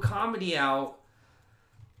can't put comedy out.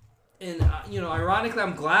 And, ironically,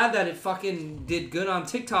 I'm glad that it fucking did good on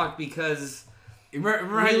TikTok because we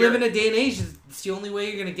live in a day and age, it's the only way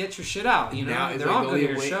you're going to get your shit out, Now, they're all going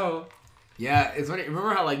to your show. Yeah, it's funny.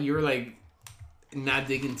 Remember how, like, you were, like, not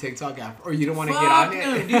digging TikTok after, or you don't want to get on it?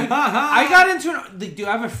 No, dude. I got into it. Dude,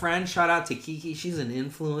 I have a friend, shout out to Kiki. She's an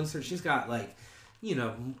influencer. She's got, like,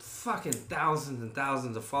 fucking thousands and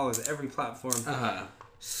thousands of followers at every platform.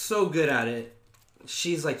 So good at it.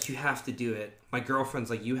 She's like, you have to do it. My girlfriend's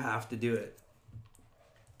like, you have to do it.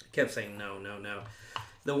 I kept saying, no.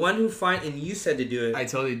 The one who and you said to do it. I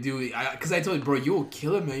totally do it. Because I told you, bro, you will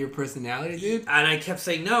kill it, man, your personality, dude. And I kept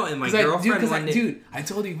saying no, and my girlfriend... Dude, I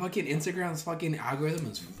told you, fucking Instagram's fucking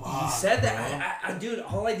algorithm is fucked. You said that. Dude,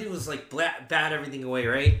 all I did was, like, bat everything away,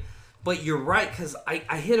 right? But you're right, because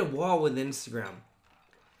I hit a wall with Instagram.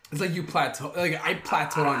 It's like you plateau. Like, I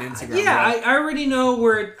plateaued on Instagram. Yeah, bro. I already know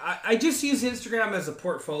where. I just use Instagram as a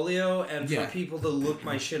portfolio and for people to look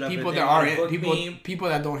my shit up. People that are people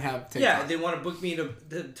that don't have TikTok. Yeah, they want to book me to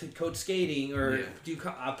coach skating or do.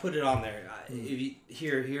 I'll put it on there.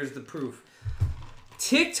 Here's the proof.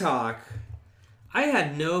 TikTok, I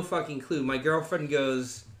had no fucking clue. My girlfriend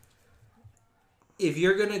goes, "If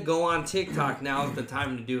you're gonna go on TikTok, now's the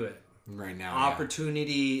time to do it." Right now,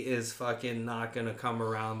 opportunity is fucking not gonna come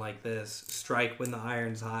around like this. Strike when the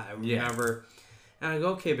iron's hot. I remember, and I go,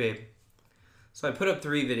 okay, babe. So I put up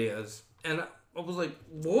 3 videos, and I was like,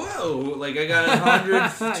 whoa! Like I got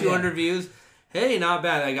 100, 200 views. Hey, not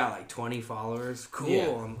bad. I got like 20 followers. Cool.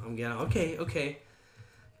 Yeah. I'm getting okay.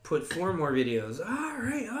 Put 4 more videos. All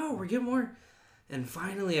right. Oh, we're getting more. And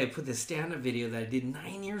finally, I put this stand-up video that I did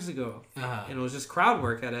 9 years ago, and it was just crowd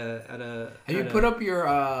work at a. Have you put up your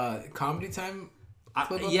comedy time?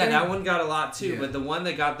 Yeah, that one got a lot too. Yeah. But the one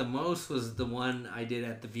that got the most was the one I did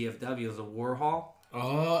at the VFW. It was a war hall.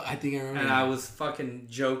 Oh, I think I remember. And I was fucking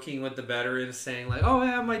joking with the veterans, saying like, "Oh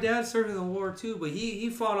yeah, my dad served in the war too, but he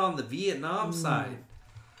fought on the Vietnam side."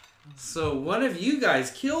 So one of you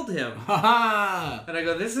guys killed him. And I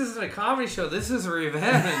go, this isn't a comedy show. This is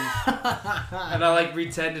revenge. And I like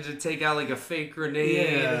pretended to take out like a fake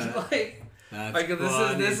grenade. Yeah. I go,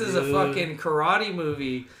 this is a fucking karate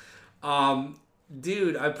movie.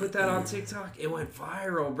 Dude, I put that on TikTok. It went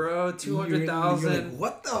viral, bro. 200,000. Like,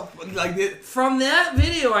 what the like? From that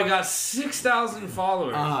video, I got 6,000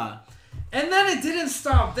 followers. And then it didn't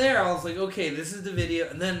stop there. I was like, okay, this is the video,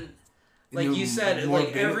 and then. Like you said,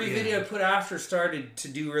 like every video I put after started to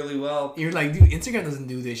do really well. You're like, dude, Instagram doesn't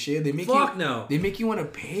do this shit. They make no. They make you want to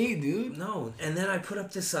pay, dude. No, and then I put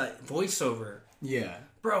up this voiceover. Yeah,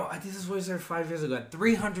 bro, I did this voiceover 5 years ago. I had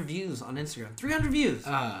 300 views on Instagram. 300 views.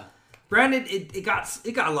 Granted, it got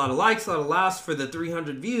a lot of likes, a lot of laughs for the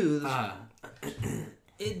 300 views.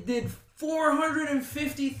 It did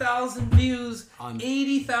 450,000 views,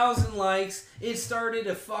 80,000 likes. It started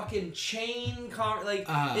a fucking chain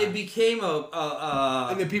it became a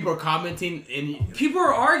and then people are commenting and people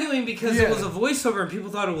were arguing because it was a voiceover and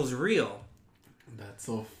people thought it was real. That's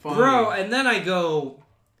so funny, bro. And then I go,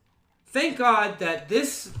 thank God that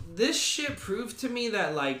this shit proved to me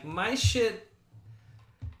that like my shit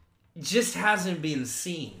just hasn't been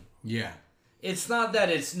seen. Yeah. It's not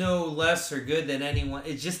that it's no less or good than anyone.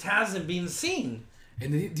 It just hasn't been seen.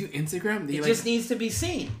 And they do Instagram. It just needs to be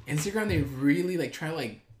seen. Instagram, they really like try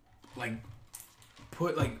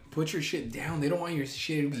put your shit down. They don't want your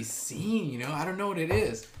shit to be seen. I don't know what it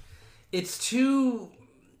is. It's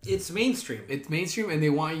mainstream. It's mainstream, and they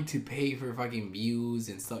want you to pay for fucking views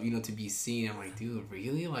and stuff, to be seen. I'm like, dude,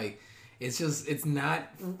 really? Like, it's not.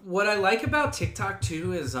 What I like about TikTok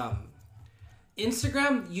too is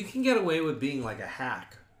Instagram. You can get away with being like a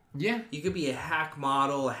hack. Yeah. You could be a hack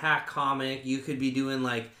model, a hack comic. You could be doing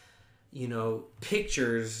like,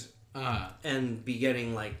 pictures and be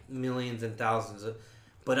getting like millions and thousands of.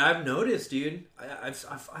 But I've noticed, dude.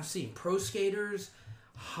 I've seen pro skaters,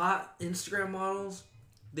 hot Instagram models.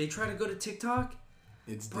 They try to go to TikTok.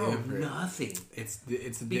 It's different. Nothing. It's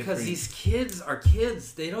because different. these kids are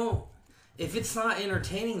kids. They don't. If it's not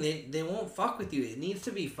entertaining, they won't fuck with you. It needs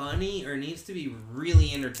to be funny or it needs to be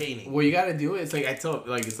really entertaining. What you gotta do is like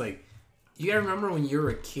it's like you gotta remember when you were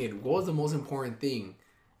a kid. What was the most important thing?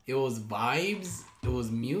 It was vibes. It was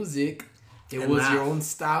music. It And was laugh. your own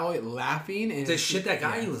style. Laughing and The shit that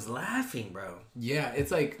guy was laughing, bro. Yeah,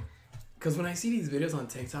 it's like because when I see these videos on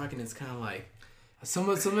TikTok and it's kind of like some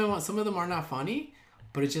of them are not funny,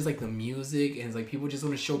 but it's just like the music and it's like people just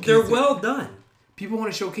want to showcase. They're well done. People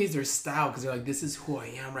want to showcase their style because they're like, this is who I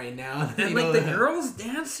am right now. And like the girls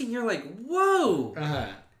dancing, you're like, whoa. Uh-huh.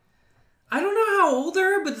 I don't know how old they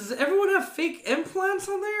are, but does everyone have fake implants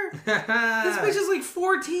on there? This bitch is like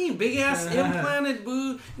 14. Big ass implanted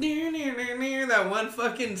boo. That one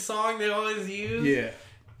fucking song they always use. Yeah.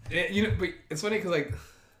 But it's funny because like,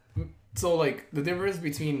 so like the difference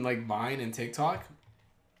between like Vine and TikTok.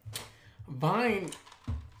 Vine,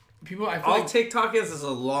 people, I feel All like TikTok is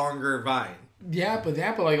a longer Vine. yeah, but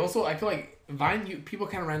like also I feel like Vine, people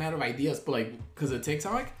kind of ran out of ideas, but like because of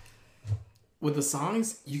TikTok. With the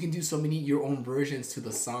songs, you can do so many your own versions to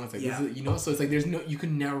the songs, like this is, so it's like you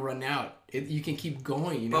can never run out. You can keep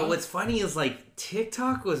going, But what's funny is like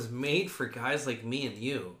TikTok was made for guys like me and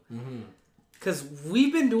you, because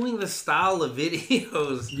we've been doing this style of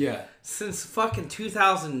videos, since fucking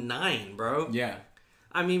 2009, bro. Yeah,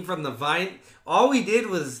 I mean, from the Vine, all we did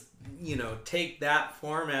was take that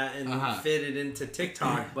format and fit it into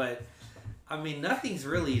TikTok, but. I mean, nothing's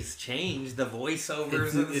really changed. The voiceovers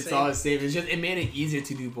are the it's same. all the same. It's just it made it easier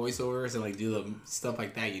to do voiceovers and like do the stuff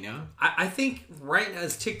like that, I think right now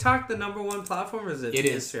is TikTok the number one platform, or is it? It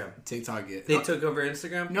is Instagram. TikTok. They took over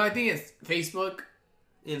Instagram. No, I think it's Facebook,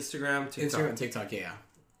 Instagram, TikTok. Instagram, TikTok. Yeah.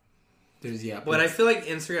 There's But I feel like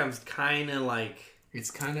Instagram's kind of like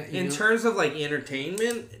it's kind of in terms of like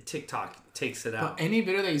entertainment. TikTok takes it out. But any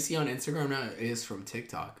video that you see on Instagram now is from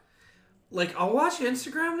TikTok. Like I'll watch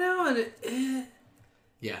Instagram now, and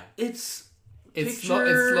it's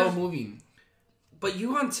slow moving. But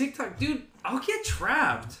you on TikTok, dude, I'll get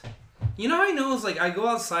trapped. You know how I know is like I go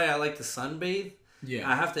outside, I like to sunbathe. Yeah.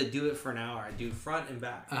 I have to do it for an hour. I do front and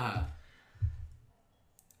back.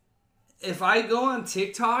 If I go on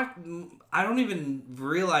TikTok, I don't even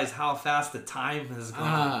realize how fast the time has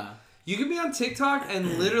gone. You can be on TikTok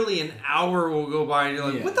and literally an hour will go by and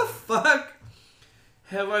you're like, what the fuck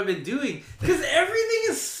have I been doing? Because everything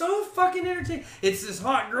is so fucking entertaining. It's this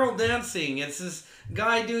hot girl dancing. It's this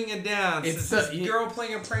guy doing a dance. It's this girl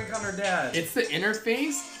playing a prank on her dad. It's the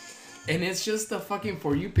interface. And it's just the fucking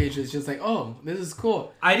For You page. It's just like, oh, this is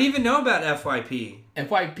cool. I didn't even know about FYP.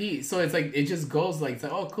 FYP. So it's like, it just goes like, it's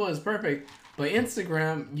like, oh, cool, it's perfect. But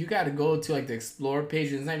Instagram, you got to go to like the Explore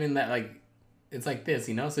page. It's not even that like, it's like this,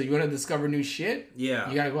 So you want to discover new shit? Yeah.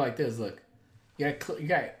 You got to go like this, look. You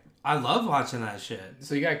got I love watching that shit.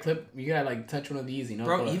 So you got to like touch one of these,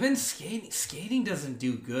 Bro, even skating doesn't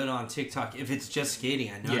do good on TikTok if it's just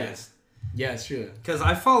skating, I noticed. Yeah, it's true. Because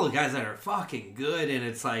I follow guys that are fucking good, and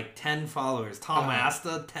it's like 10 followers. Tom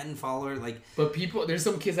Asta, 10 followers. But there's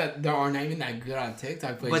some kids that are not even that good on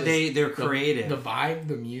TikTok. But they're creative. The vibe,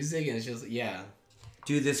 the music, and it's just,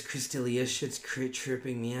 Dude, this Crystalia shit's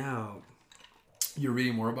tripping me out. You're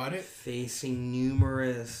reading more about it? Facing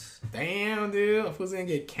numerous. Damn, dude. I was going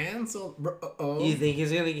to get canceled. You think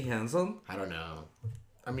he's going to get canceled? I don't know.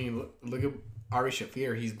 I mean, look at Ari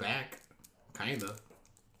Shaffir. He's back. Kind of.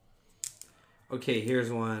 Okay,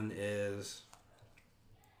 here's one is...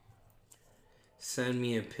 Send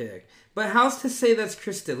me a pic. But how's to say that's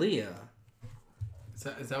Crystalia?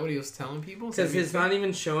 Is that what he was telling people? Because it's not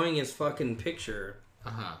even showing his fucking picture.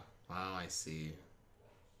 Uh-huh. Wow, I see.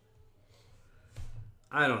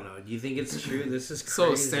 I don't know. Do you think it's true? This is crazy.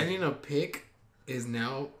 So sending a pic is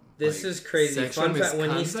now... This is crazy. Fun fact,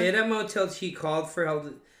 when he stayed at motels, he called for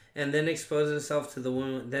help and then exposed himself to the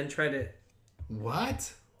woman, then tried to...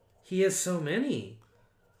 What? He has so many.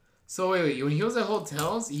 So wait. When he was at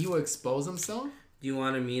hotels, he would expose himself? Do you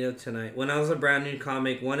want to meet up tonight? When I was a brand new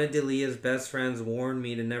comic, one of Delia's best friends warned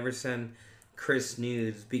me to never send Chris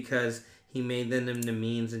nudes because he made them into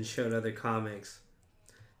memes and showed other comics.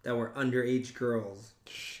 that were underage girls.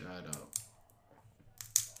 Shut up.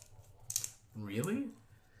 Really?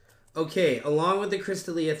 Okay, along with the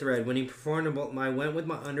Crystalia thread, when he performed, I went with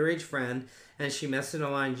my underage friend, and she messaged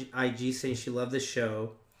on IG saying she loved the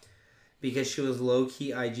show because she was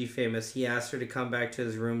low-key IG famous. He asked her to come back to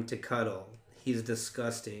his room to cuddle. He's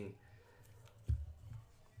disgusting.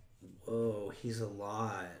 Whoa, he's a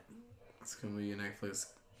lot. It's gonna be a Netflix.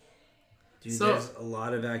 Dude, there's a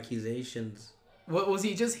lot of accusations. What was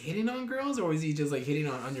he just hitting on girls, or was he just like hitting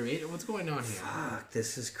on underage? What's going on here? Fuck,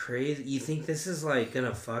 this is crazy. You think this is like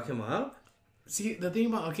gonna fuck him up? See, the thing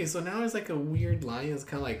about so now it's like a weird line. It's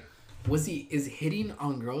kind of like, is hitting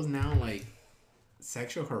on girls now like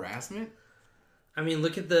sexual harassment? I mean,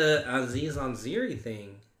 look at the Aziz Ansari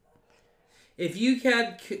thing. If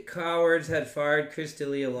UK Cowards had fired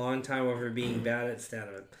Crystalia a long time over being bad at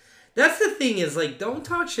stand-up. That's the thing is, like, don't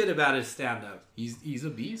talk shit about his stand-up. He's a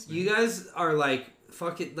beast, man. You guys are, like,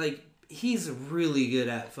 fucking, like, he's really good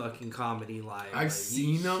at fucking comedy live. I've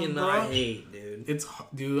seen him, cannot bro. hate, dude. It's,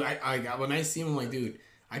 dude, I when I see him, I'm like, dude,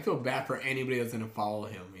 I feel bad for anybody that's gonna follow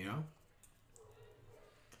him, you know?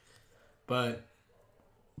 But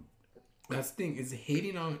that's the thing, is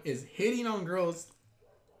hitting on girls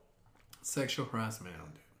sexual harassment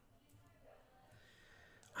out there?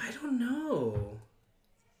 I don't know.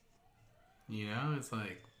 You know, it's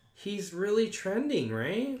like... He's really trending,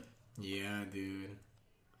 right? Yeah, dude.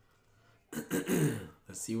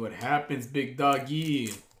 Let's see what happens, big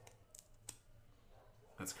doggy.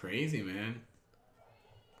 That's crazy, man.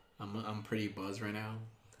 I'm pretty buzzed right now.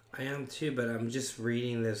 I am too, but I'm just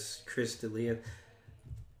reading this Crystalia.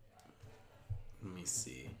 Let me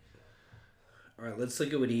see. Alright, let's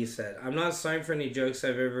look at what he said. I'm not sorry for any jokes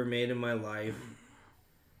I've ever made in my life.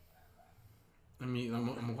 I mean,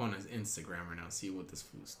 I'm going to his Instagram right now, see what this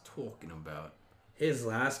fool's talking about. His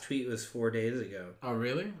last tweet was 4 days ago. Oh,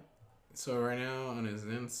 really? So right now on his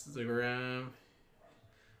Instagram,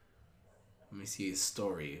 let me see his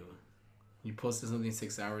story. He posted something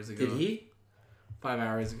 6 hours ago. Did he? 5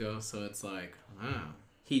 hours ago, so it's like, wow.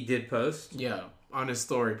 He did post? Yeah, on his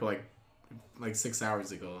story, but like 6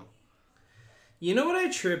 hours ago. You know what I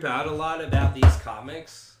trip out a lot about these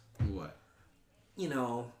comics? What? You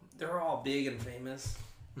know, they're all big and famous.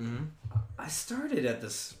 Mm-hmm. I started at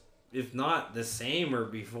this, if not the same or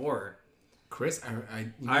before. Chris,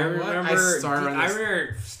 I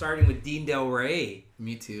remember starting with Dean Del Rey.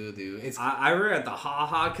 Me too, dude. I remember at the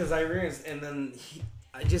Ha because I remember, and then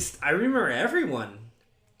I remember everyone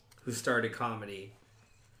who started comedy.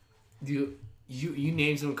 Dude, you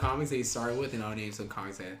name some comics that you started with, and I'll name some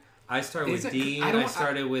comics that. I started with Dean. I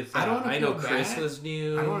started with. I know Chris was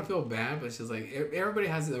new. I don't want to feel bad, but it's just like everybody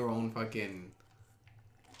has their own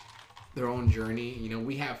journey. You know,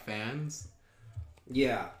 we have fans.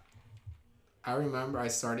 Yeah. I remember I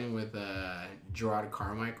started with Gerard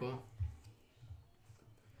Carmichael.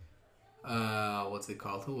 What's it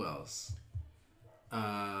called? Who else?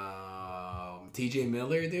 TJ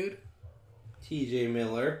Miller, dude. TJ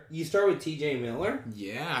Miller. You start with TJ Miller?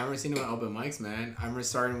 Yeah, I remember seeing him at open mics, man. I remember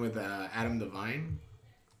starting with Adam Devine.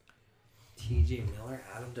 TJ Miller,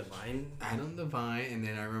 Adam Devine, and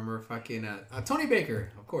then I remember fucking Tony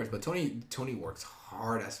Baker, of course. But Tony works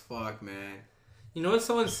hard as fuck, man. You know what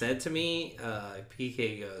someone said to me?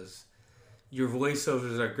 PK goes, "Your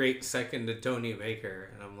voiceovers are great, second to Tony Baker,"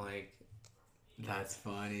 and I'm like, "That's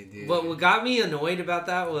funny, dude." But what got me annoyed about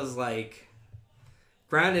that was like,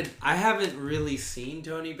 granted, I haven't really seen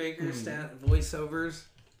Tony Baker's voiceovers,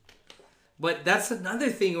 but that's another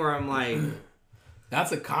thing where I'm like.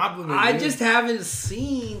 That's a compliment. I just haven't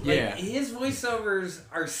seen. Like, his voiceovers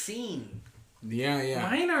are seen. Yeah.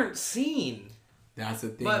 Mine aren't seen. That's the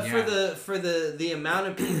thing. But for the amount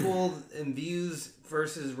of people and views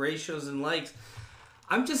versus ratios and likes,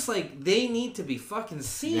 I'm just like, they need to be fucking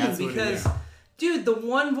seen because. Dude, the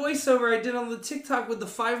one voiceover I did on the TikTok with the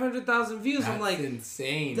 500,000 views, I'm like,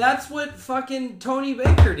 insane. That's what fucking Tony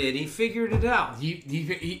Baker did. He figured it out.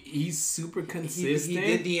 He's super consistent. He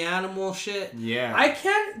did the animal shit. Yeah. I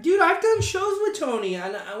can't, dude. I've done shows with Tony,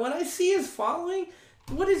 and when I see his following,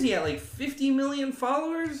 what is he at? Like 50 million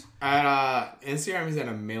followers? At Instagram, he's at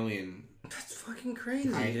 1 million. That's fucking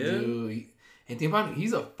crazy, I dude. do. And think about it,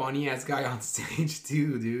 he's a funny ass guy on stage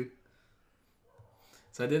too, dude.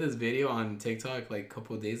 So I did this video on TikTok like a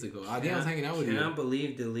couple of days ago. I think I was hanging out with you. Can't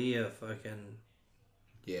believe D'Elia fucking...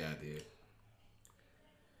 Yeah, dude.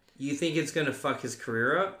 You think it's gonna fuck his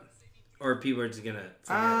career up? Or people are just gonna...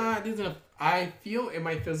 I feel it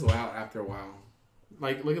might fizzle out after a while.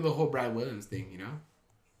 Like, look at the whole Brad Williams thing, you know?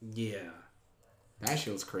 Yeah. That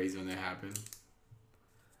shit was crazy when that happened.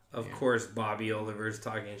 Of course, Bobby Oliver's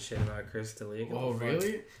talking shit about Chris D'Elia. Oh,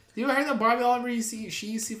 really? You heard that Bobby Oliver? She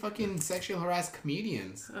used to fucking sexually harass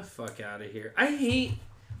comedians. The fuck out of here! I hate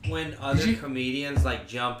when other comedians like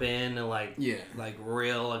jump in and like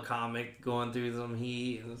reel a comic going through some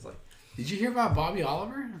heat, and it's like. Did you hear about Bobby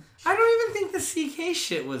Oliver? I don't even think the CK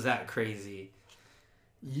shit was that crazy.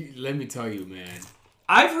 Let me tell you, man.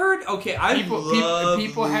 I've heard. Okay, people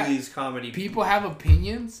have comedy. People have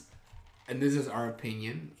opinions, and this is our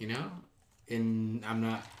opinion, you know. And I'm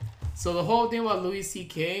not. So the whole thing about Louis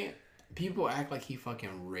C.K. People act like he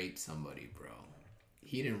fucking raped somebody, bro.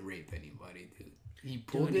 He didn't rape anybody, dude. He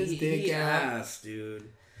pulled his dick out, ass, dude.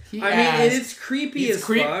 I mean, it's creepy as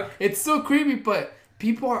fuck. It's so creepy, but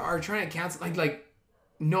people are trying to cancel. Like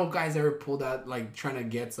no guy's ever pulled out like trying to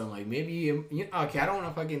get some. Like maybe okay, I don't know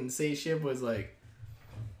if I can say shit, but it's like.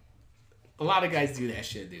 A lot of guys do that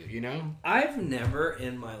shit, dude, you know? I've never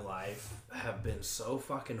in my life have been so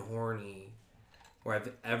fucking horny where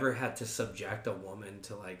I've ever had to subject a woman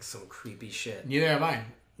to, like, some creepy shit. Neither have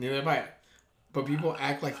I. But people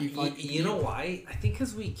act like he fucking... You know why? I think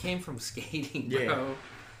because we came from skating, bro. Yeah.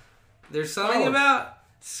 There's something about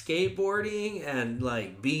skateboarding and,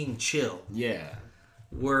 like, being chill. Yeah.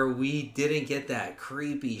 Where we didn't get that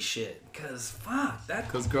creepy shit. Because, fuck, that...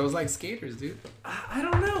 Because girls like skaters, dude. I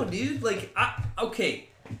don't know, dude. Like, okay.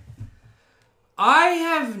 I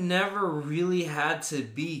have never really had to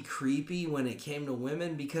be creepy when it came to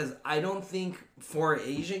women because I don't think for an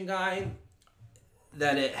Asian guy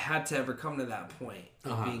that it had to ever come to that point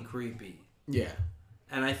of being creepy. Yeah.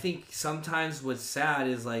 And I think sometimes what's sad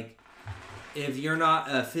is, like, if you're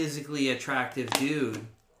not a physically attractive dude...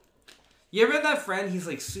 You ever had that friend? He's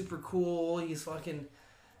like super cool. He's fucking,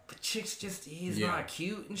 but chicks just he's not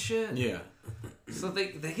cute and shit. Yeah. So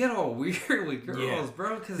they get all weird with girls,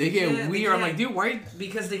 bro. Because they get weird. I'm like, dude, why?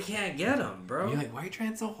 Because they can't get them, bro. You're like, why are you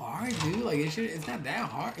trying so hard, dude? Like, it's not that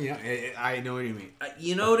hard. You know, I know what you mean.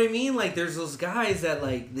 You know what I mean? Like, there's those guys that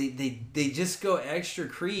like they just go extra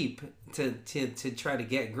creep to try to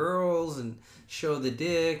get girls and show the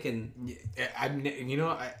dick and. You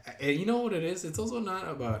know what it is? It's also not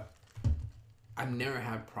about. I've never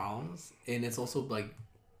had problems, and it's also like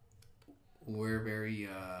we're very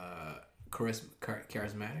charismatic.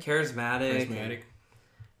 Charismatic.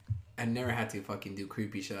 I never had to fucking do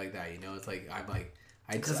creepy shit like that. You know, it's like I'm like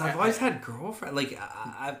because I've always had girlfriends. Like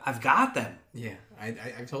I've got them. Yeah,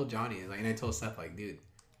 I told Johnny like, and I told Steph like, dude,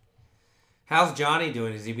 how's Johnny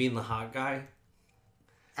doing? Is he being the hot guy?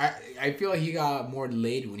 I feel like he got more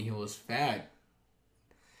laid when he was fat.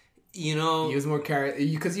 You know... He was more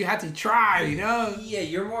because you had to try, you know? Yeah,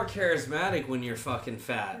 you're more charismatic when you're fucking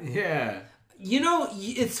fat. Yeah. You know,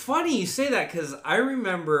 it's funny you say that because I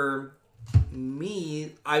remember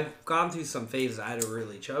I've gone through some phases. I had a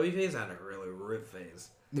really chubby phase. I had a really ripped phase.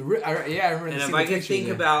 I remember. And if I could think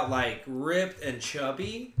about, like, ripped and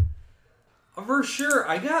chubby, for sure,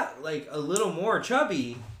 I got, like, a little more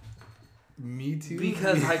chubby. Me too.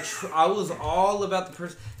 Because I was all about the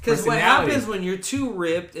person. Because what happens when you're too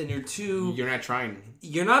ripped and you're not trying.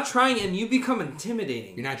 You're not trying and you become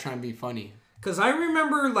intimidating. You're not trying to be funny. Because I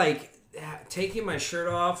remember, like, taking my shirt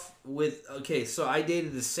off with... Okay, so I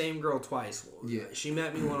dated the same girl twice. Yeah. She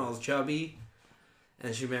met me when I was chubby.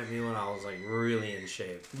 And she met me when I was, like, really in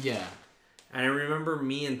shape. Yeah. And I remember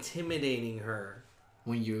me intimidating her.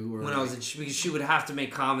 When you were... When I was in... Because she would have to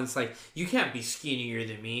make comments like, you can't be skinnier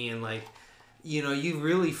than me. And, like... You know, you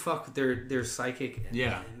really fuck with their psychic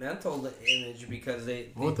and mental image because they...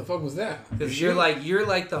 What the fuck was that? Because you're like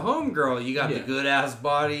the homegirl. You got the good ass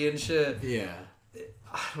body and shit. Yeah.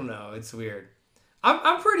 I don't know. It's weird.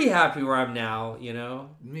 I'm pretty happy where I'm now, you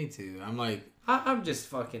know? Me too. I'm like... I'm just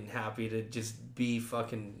fucking happy to just be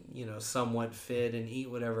fucking, you know, somewhat fit and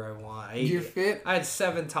eat whatever I want. You're fit? I had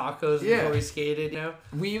 7 tacos before we skated, you know?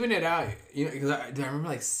 We evened it out. You know, because I remember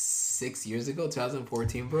like 6 years ago,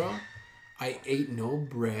 2014, bro. I ate no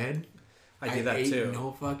bread. I did that too.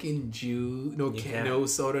 No fucking juice. No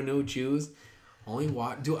soda, no juice. Only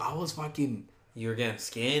water. Dude, I was fucking... You were getting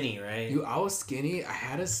skinny, right? Dude, I was skinny. I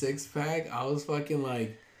had a 6-pack. I was fucking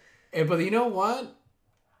like... But you know what?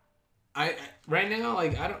 I right now,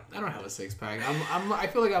 like, I don't have a 6-pack. I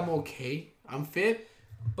feel like I'm okay. I'm fit.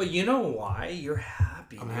 But you know why? You're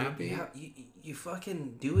happy. I'm happy. You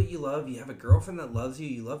fucking do what you love. You have a girlfriend that loves you.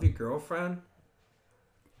 You love your girlfriend.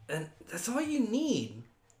 And that's all you need.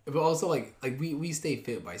 But also, like we stay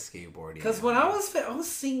fit by skateboarding. Because when I was fit, I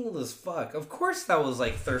was single as fuck. Of course, that was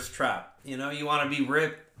like thirst trap. You know, you want to be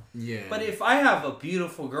ripped. Yeah. But if I have a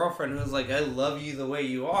beautiful girlfriend who's like, I love you the way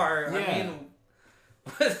you are, I mean,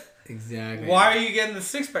 Exactly. Why are you getting the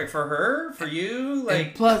six pack for her? For you? Like,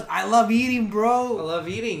 and plus, I love eating, bro. I love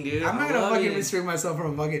eating, dude. I'm not gonna fucking eating. restrict myself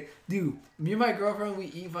from fucking dude. Me and my girlfriend, we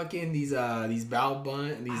eat fucking these bao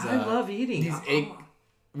bun. These I love eating. These egg.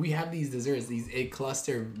 We have these desserts, these egg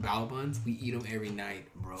cluster bao buns. We eat them every night,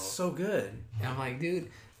 bro. So good. And I'm like, dude,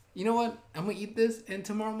 you know what? I'm gonna eat this, and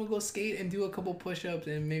tomorrow I'm gonna go skate and do a couple push-ups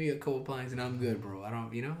and maybe a couple planks, and I'm good, bro. I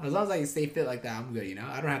don't, as long as I stay fit like that, I'm good.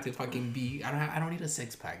 I don't have to fucking be. I don't need a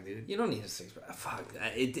six pack, dude. You don't need a six pack. Fuck,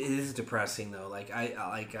 it is depressing though. Like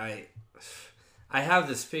I have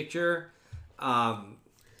this picture.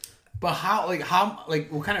 But how,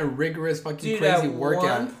 what kind of rigorous fucking Dude, crazy at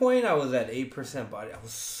workout? one point I was at 8% body. I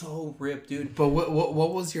was so ripped, dude. But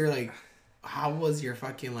what was your how was your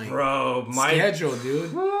fucking bro, my schedule,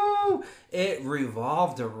 dude? Woo, it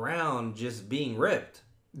revolved around just being ripped.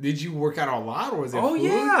 Did you work out a lot, or was it? Oh food?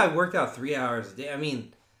 yeah, I worked out 3 hours a day. I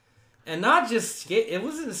mean, and not just skate. It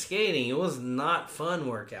wasn't skating. It was not fun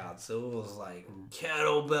workouts. It was like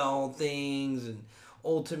kettlebell things and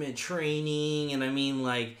ultimate training, and I mean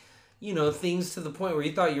things to the point where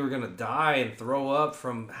you thought you were gonna die and throw up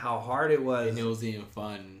from how hard it was. And it wasn't even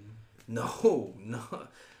fun. No,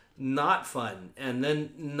 not fun. And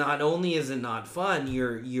then not only is it not fun,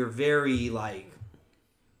 you're very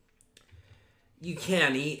you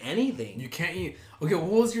can't eat anything. You can't eat. Okay,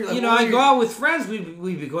 what was your? I go out with friends.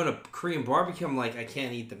 We'd be going to Korean barbecue. I'm like, I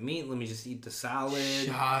can't eat the meat. Let me just eat the salad.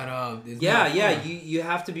 Shut up. Yeah. You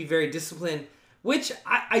have to be very disciplined. Which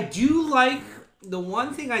I do like. The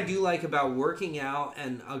one thing I do like about working out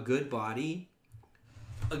and a good body,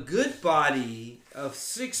 a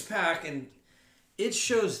six pack, and it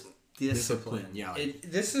shows discipline. Yeah.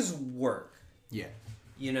 This is work. Yeah.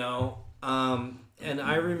 And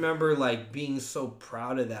I remember being so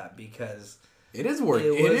proud of that because it is work.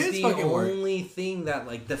 It was the the only thing that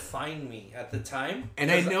defined me at the time. And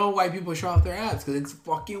I know why people show off their abs because it's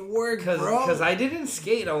fucking work, bro. Because I didn't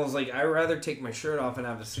skate. I was like, I'd rather take my shirt off and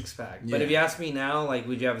have a six pack. Yeah. But if you ask me now,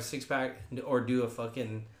 would you have a six pack or do a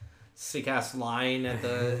fucking sick ass line at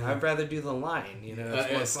the? I'd rather do the line.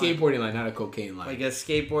 A skateboarding line, not a cocaine line. Like a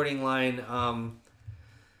skateboarding line.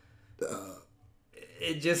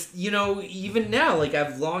 It just, even now, I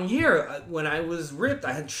have long hair. When I was ripped,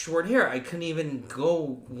 I had short hair. I couldn't even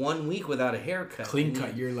go 1 week without a haircut. Clean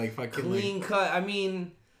cut. You're fucking clean cut. I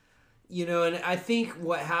mean, and I think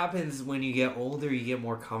what happens when you get older, you get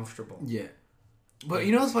more comfortable. Yeah. But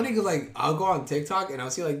it's funny because I'll go on TikTok and I'll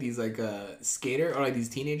see these skater or these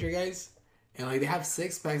teenager guys and they have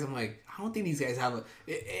six packs. I'm like, I don't think these guys have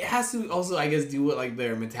it has to also, I guess, do with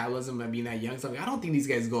their metabolism and being that young. So I don't think these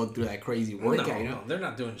guys go through that crazy workout. No, they're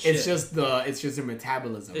not doing shit. It's just their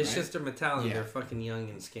metabolism. It's just their metabolism. Yeah. They're fucking young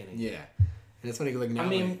and skinny. Yeah, and it's funny now. I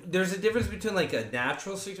mean, there's a difference between a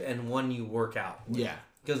natural six and one you work out with. Yeah,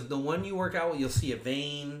 because the one you work out with, you'll see a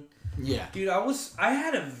vein. Yeah, dude, I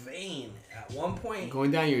had a vein at one point going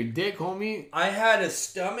down your dick, homie. I had a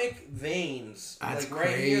stomach veins. That's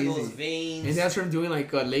crazy. Right here, those veins. And that's from doing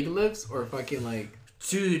leg lifts or fucking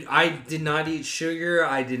Dude, I did not eat sugar.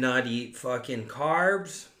 I did not eat fucking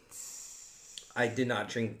carbs. I did not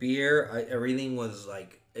drink beer. Everything was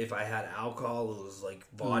if I had alcohol, it was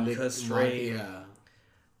vodka straight. Yeah.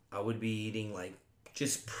 I would be eating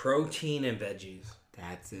just protein and veggies.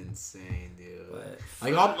 That's insane,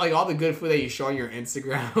 dude. All the good food that you show on your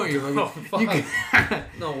Instagram or your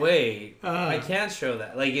no way. I can't show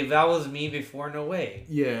that. If that was me before, no way.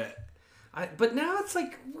 Yeah. But now it's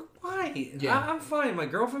why? Yeah. I'm fine. My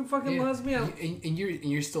girlfriend fucking loves me. And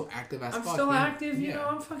you're still active as fuck. I'm still active.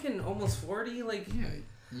 I'm fucking almost 40.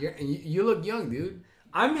 You look young, dude.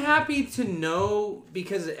 I'm happy to know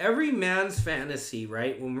because every man's fantasy,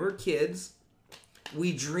 right? When we're kids,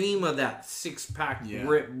 we dream of that six-pack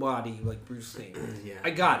ripped body like Bruce Lee. Yeah.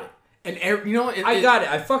 I got it. And I got it.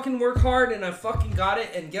 I fucking work hard and I fucking got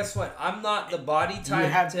it. And guess what? I'm not the body type.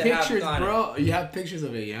 You have pictures, bro. It. You have pictures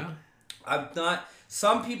of it, yeah. I'm not.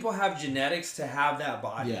 Some people have genetics to have that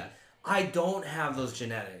body. Yeah. I don't have those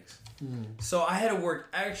genetics. So I had to work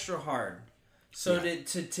extra hard. So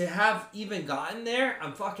to have even gotten there,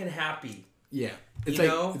 I'm fucking happy. Yeah. It's it's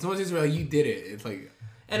one of those things where you did it. It's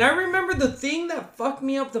And I remember the thing that fucked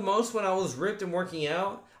me up the most when I was ripped and working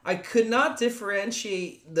out, I could not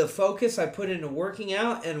differentiate the focus I put into working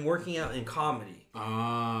out and working out in comedy. Oh,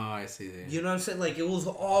 I see that. You know what I'm saying? It was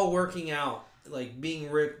all working out. Being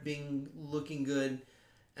ripped, looking good.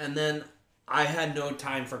 And then I had no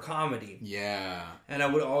time for comedy. Yeah. And I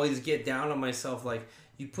would always get down on myself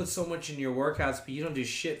you put so much in your workouts, but you don't do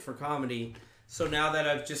shit for comedy. So now that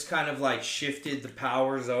I've just kind of shifted the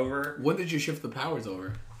powers over. When did you shift the powers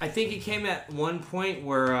over? I think it came at one point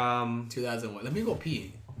where 2001. Let me go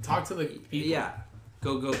pee. talk to the people. Yeah.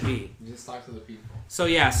 Go pee. Just talk to the people. So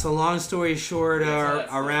so long story short, Yeah,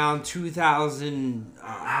 so around 2000,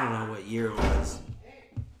 I don't know what year it was,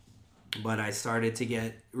 but I started to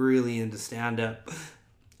get really into stand-up.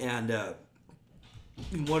 And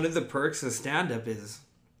one of the perks of stand-up is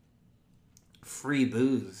free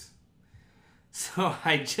booze. So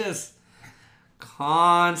I just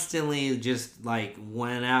constantly just like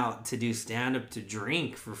went out to do stand-up to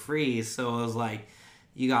drink for free. So it was like,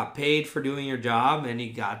 you got paid for doing your job and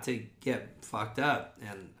you got to get fucked up.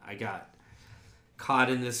 And I got caught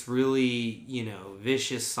in this really,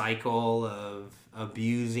 vicious cycle of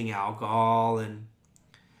abusing alcohol. And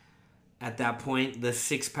at that point, the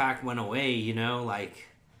six-pack went away, like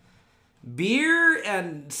beer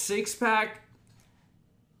and six-pack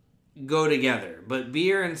go together. But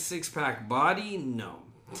beer and six-pack body, no.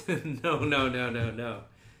 No.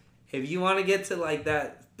 If you want to get to like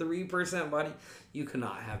that 3% body, you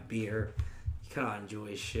cannot have beer. You cannot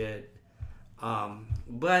enjoy shit.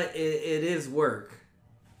 But it is work.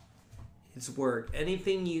 It's work.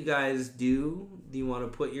 Anything you guys do you want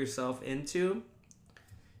to put yourself into,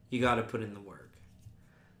 you got to put in the work.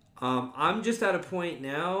 I'm just at a point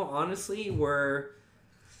now, honestly, where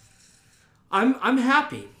I'm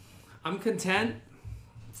happy. I'm content.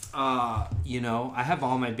 I have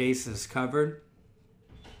all my bases covered.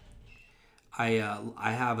 I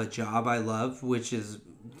have a job I love, which is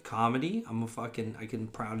comedy. I can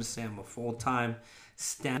proud to say I'm a full-time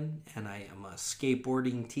stand, and I am a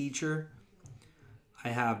skateboarding teacher. I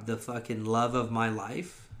have the fucking love of my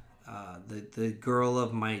life, the girl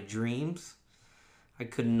of my dreams. I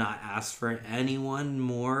could not ask for anyone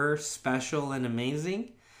more special and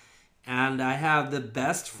amazing. And I have the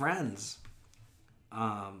best friends,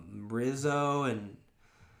 Rizzo and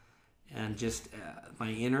just my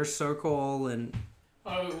inner circle. And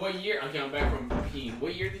what year? Okay, I'm back from peeing.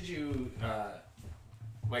 What year did you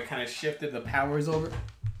kind of shifted the powers over?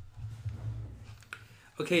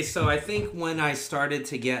 Okay, so I think when I started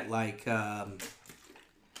to get I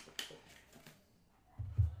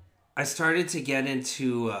started to get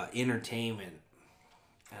into entertainment.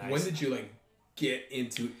 When did you get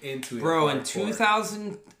into it? Bro, in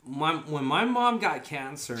 2000, when my mom got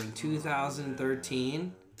cancer in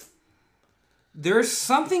 2013, there's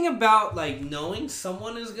something about knowing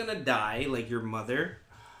someone is gonna die, like your mother,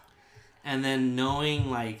 and then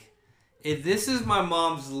knowing if this is my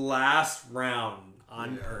mom's last round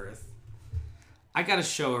on Earth, I gotta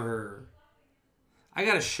show her. I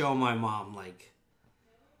gotta show my mom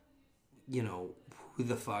who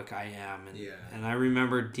the fuck I am. And I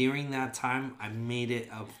remember during that time, I made it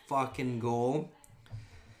a fucking goal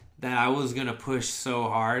that I was going to push so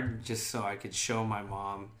hard just so I could show my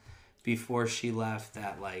mom before she left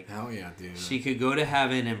that, hell yeah, dude. She could go to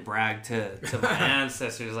heaven and brag to my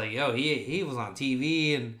ancestors, yo, he was on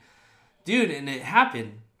TV. And, dude, and it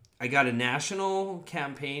happened. I got a national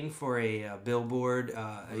campaign for a billboard.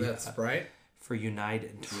 That's Sprite? For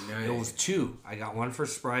United. It was 2. I got one for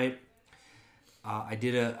Sprite. I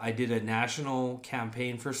did a national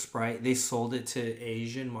campaign for Sprite. They sold it to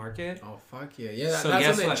Asian market. Oh fuck yeah! Yeah, so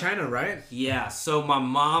that's in China, right? Yeah. So my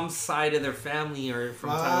mom's side of their family are from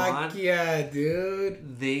Taiwan. Fuck yeah,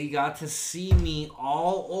 dude! They got to see me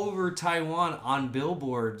all over Taiwan on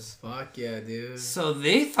billboards. Fuck yeah, dude! So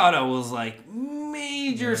they thought I was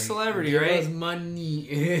major celebrity, right? Give us money.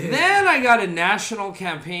 Then I got a national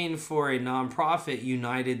campaign for a nonprofit,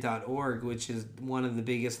 United.org, which is one of the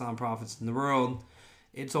biggest nonprofits in the world.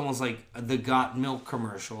 It's almost like the Got Milk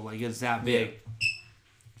commercial. It's that big. Yeah.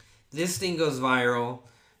 This thing goes viral.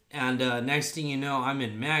 And next thing you know, I'm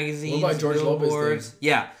in magazines. What about George Lopez?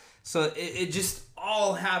 Yeah. So it just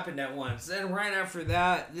all happened at once. Then right after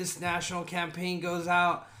that, this national campaign goes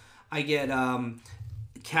out. I get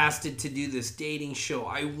casted to do this dating show.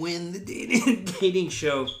 I win the dating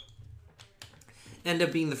show. End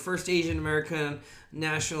up being the first Asian American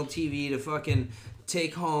national TV to fucking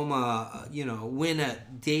take home win a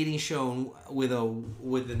dating show with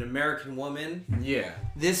an American woman. Yeah.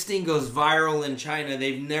 This thing goes viral in China.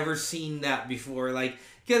 They've never seen that before.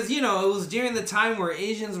 Because, it was during the time where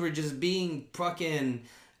Asians were just being fucking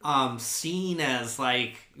seen as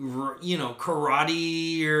karate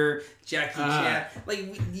or Jackie Chan.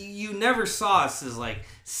 You never saw us as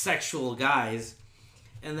sexual guys.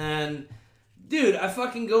 And then, dude, I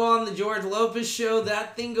fucking go on the George Lopez show.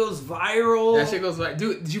 That thing goes viral. That shit goes viral.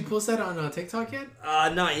 Dude, did you post that on TikTok yet?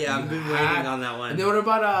 Not yet. I've been waiting on that one. And then what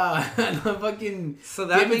about the fucking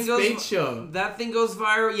David Spade show? That thing goes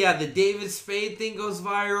viral. Yeah, the David Spade thing goes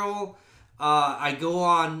viral. I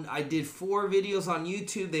did 4 videos on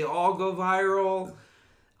YouTube. They all go viral.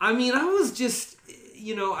 I mean, I was just,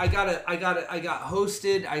 I got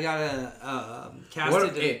hosted. I got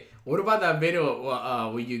casted. What about that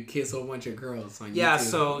video where you kiss a whole bunch of girls on YouTube?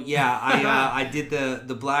 So I did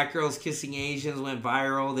the black girls kissing Asians, went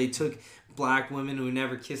viral. They took black women who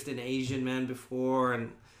never kissed an Asian man before,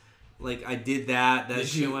 and like I did that. That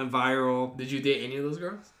shit went viral. Did you date any of those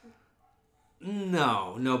girls?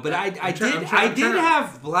 No, but I did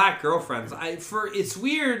have black girlfriends. It's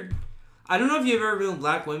weird. I don't know if you've ever been with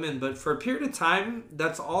black women, but for a period of time,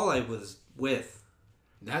 that's all I was with.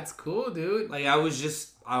 That's cool, dude. Like I was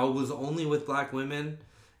only with black women,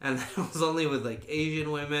 and then I was only with like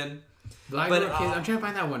Asian women. Black girl kiss. I'm trying to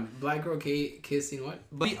find that one. Black girl kissing what?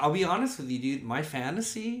 But I'll be honest with you, dude. My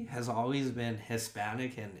fantasy has always been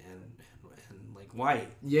Hispanic and like white.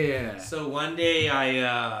 Yeah. So one day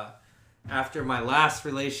after my last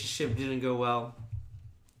relationship didn't go well,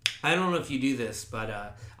 I don't know if you do this,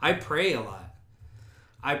 but I pray a lot.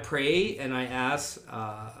 I pray and I ask.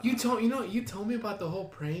 You told me about the whole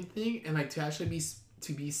praying thing, and like to actually be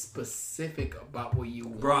specific about what you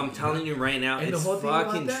want. Bro, I'm telling you right now, and it's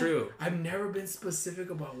fucking true. I've never been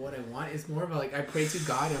specific about what I want. It's more of like I pray to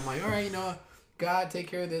God, and I'm like, all right, God, take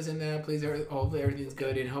care of this and that. Please, hopefully everything's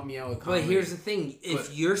good and help me out with comedy. But here's the thing: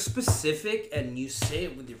 if you're specific and you say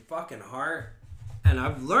it with your fucking heart. And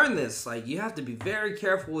I've learned this, like, you have to be very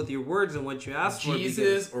careful with your words and what you ask for.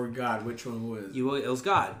 Jesus or God? Which one was? It was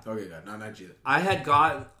God. Okay, God. No, not Jesus. I had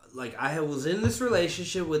God, like, was in this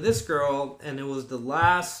relationship with this girl, and it was the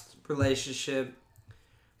last relationship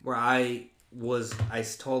where I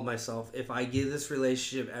told myself, if I give this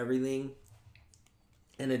relationship everything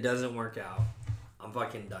and it doesn't work out, I'm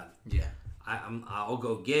fucking done. Yeah. I'll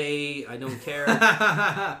go gay. I don't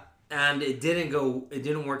care. And it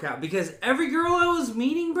didn't work out because every girl I was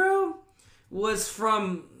meeting, bro, was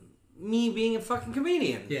from me being a fucking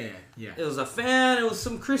comedian. Yeah. It was a fan. It was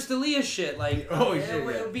some Chris D'Elia shit. Like,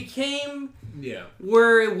 it became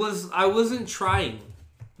where it was. I wasn't trying.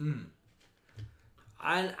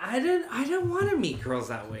 I didn't want to meet girls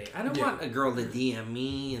that way. I don't want a girl to DM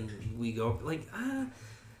me and we go like.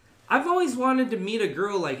 I've always wanted to meet a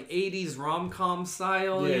girl like 80s rom-com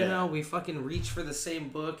style, we fucking reach for the same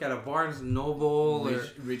book at a Barnes & Noble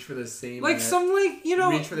reach for the same like some like,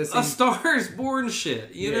 reach for the same, A Star is Born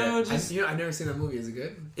shit, you know? I've never seen that movie. Is it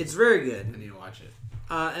good? It's very good. I need to watch it.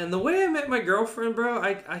 And the way I met my girlfriend, bro,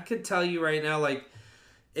 I could tell you right now, like,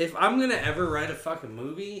 if I'm gonna ever write a fucking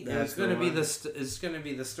movie, it's gonna be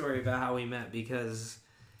the story about how we met because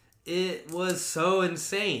it was so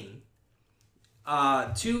insane.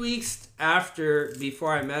 2 weeks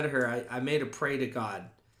before I met her, I made a pray to God.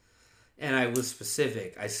 And I was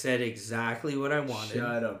specific. I said exactly what I wanted.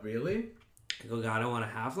 Shut up, really? I go, God, I want a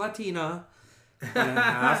half Latina and a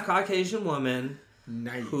half Caucasian woman.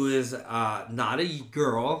 Nice. Who is not a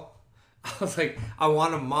girl. I was like, I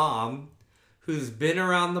want a mom who's been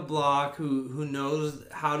around the block, who knows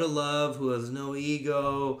how to love, who has no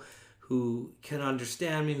ego, who can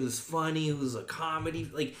understand me, who's funny, who's a comedy.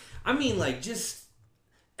 Like, I mean, like, just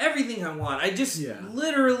everything I want. I just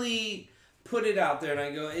literally put it out there and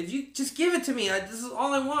I go, if you just give it to me, this is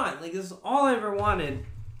all I want. Like, this is all I ever wanted.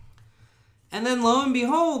 And then lo and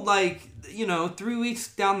behold, like, 3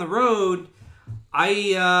 weeks down the road,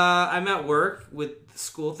 I'm at work with the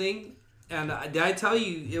school thing. And did I tell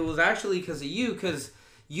you, it was actually because of you, because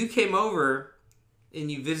you came over and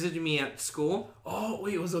you visited me at school. Oh,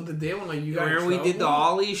 wait, was it the day when you got in trouble? We did the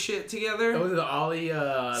Ollie shit together? That was the Ollie,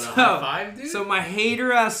 high five, dude? So my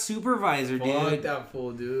hater-ass supervisor, dude. Fuck that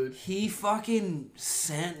fool, dude. He fucking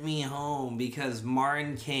sent me home because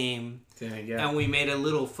Martin came and we made a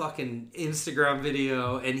little fucking Instagram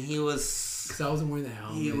video and he was... Because I wasn't wearing the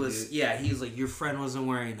helmet, he was like, your friend wasn't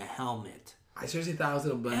wearing a helmet. I seriously thought I was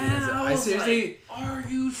going to blend in are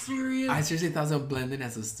you serious? I seriously thought I was going to blend in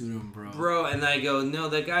as a student, bro. Bro, and I go, no,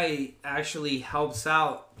 that guy actually helps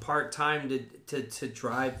out part-time to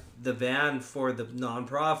drive the van for the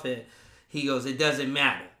nonprofit. He goes, it doesn't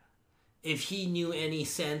matter. If he knew any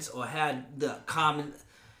sense or had the common...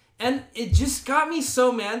 And it just got me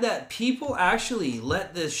so mad that people actually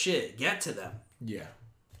let this shit get to them. Yeah.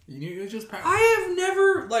 You just I have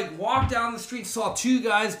never walked down the street, saw two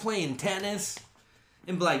guys playing tennis,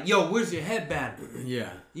 and be like, "Yo, where's your headband?"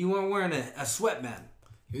 Yeah, you weren't wearing a sweatband.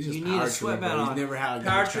 You need a sweatband on. Never had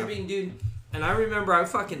power tripping, dude. And I remember I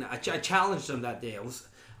challenged him that day. I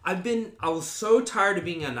was so tired of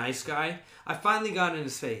being a nice guy. I finally got in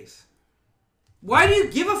his face. Why do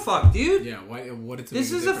you give a fuck, dude? Yeah, why? What it's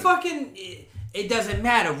this is different. A fucking. It doesn't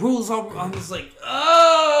matter. Rules are. I'm just like,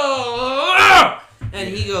 oh. And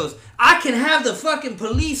he goes, I can have the fucking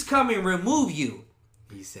police come and remove you.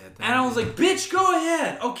 he said that. And I was like, bitch, go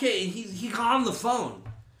ahead. Okay, he got on the phone.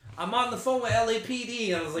 I'm on the phone with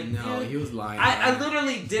LAPD. And I was like, no, dude. he was lying. I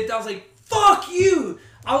literally did that. I was like, fuck you.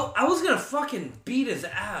 I was going to fucking beat his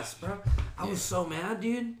ass, bro. I was so mad,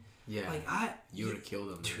 dude. Yeah. Like, you would have killed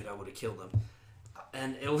him. Dude, I would have killed him.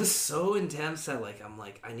 And it was so intense that, like, I'm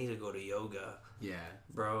like, I need to go to yoga. Yeah.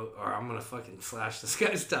 Bro, or I'm going to fucking slash this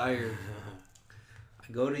guy's tire.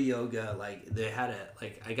 I go to yoga, like, they had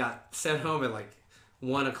I got sent home at, like,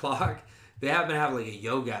 1 o'clock. They happen to have, like, a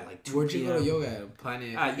yoga at, like, 2 Where'd you p.m. go to yoga at?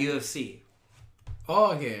 Planet? At UFC.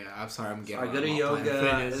 Oh, okay. I'm sorry, I'm getting I go to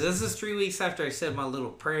yoga. This is 3 weeks after I said my little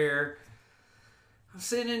prayer. I'm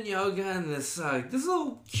sitting in yoga, and this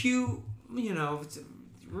little cute, it's a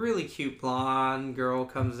really cute blonde girl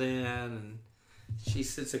comes in, and she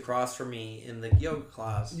sits across from me in the yoga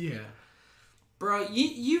class. Yeah. Bro,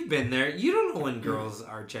 you've been there. You don't know when girls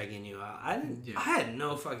are checking you out. I had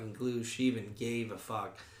no fucking clue she even gave a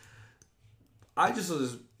fuck. I just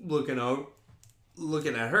was looking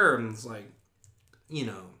at her, and it's like,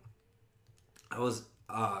 I was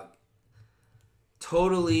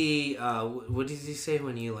totally. What did you say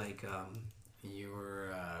when you like? You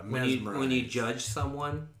were when you judge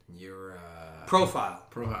someone. You were profile.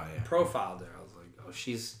 Yeah. Profiled her. I was like, oh,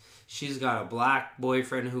 she's got a black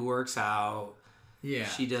boyfriend who works out. Yeah.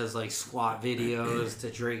 She does like squat videos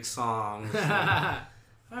to Drake songs.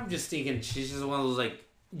 I'm just thinking she's just one of those like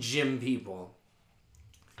gym people.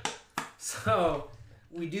 So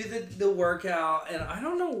we do the workout, and I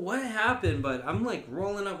don't know what happened, but I'm like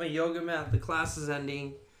rolling up my yoga mat. The class is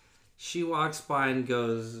ending. She walks by and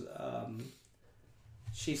goes,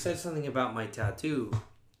 she said something about my tattoo.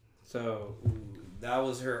 So that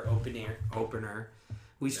was her opener.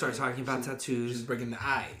 We start talking about tattoos. She's breaking the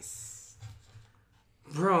ice.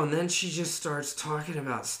 Bro, and then she just starts talking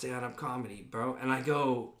about stand-up comedy, bro. And I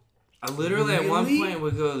go, literally at one point,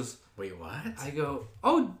 we goes, wait, what? I go,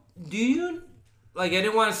 oh, do you? Like, I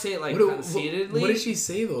didn't want to say it, like, conceitedly. What did she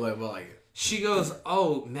say, though? Like, she goes,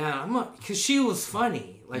 oh, man, because she was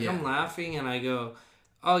funny. Like, I'm laughing, and I go,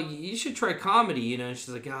 oh, you should try comedy, And she's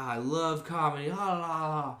like, I love comedy, la, la,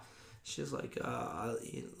 la. She's like, I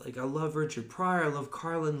love Richard Pryor, I love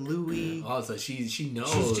Carlin Louis. Oh, so she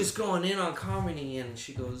knows. She's just going in on comedy, and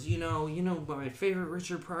she goes, you know what my favorite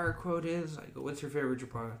Richard Pryor quote is? I go, what's your favorite Richard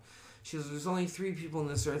Pryor? She goes, there's only 3 people on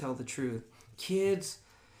this earth tell the truth. Kids,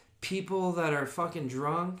 people that are fucking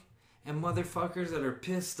drunk, and motherfuckers that are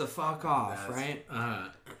pissed the fuck off, right?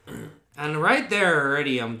 And right there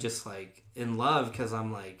already, I'm just like in love, because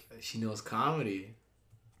I'm like, she knows comedy.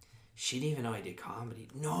 She didn't even know I did comedy.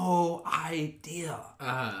 No idea.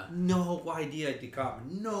 No idea I did comedy.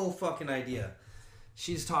 No fucking idea.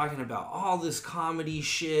 She's talking about all this comedy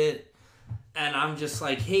shit, and I'm just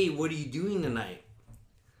like, hey, what are you doing tonight?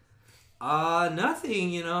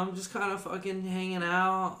 Nothing, I'm just kind of fucking hanging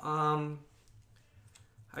out.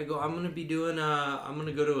 I go, I'm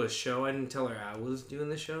gonna go to a show. I didn't tell her I was doing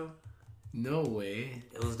the show. No way.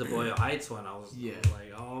 It was the Boyle Heights one. I was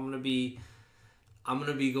like, oh, I'm gonna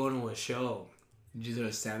be going to a show. Did you do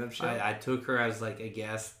a stand-up show? I took her as like a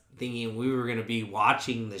guest, thinking we were gonna be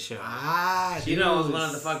watching the show. She was one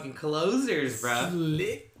of the fucking closers, bro.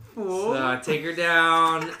 Slick fool. So I take her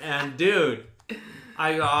down, and dude,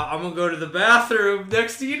 I'm gonna go to the bathroom.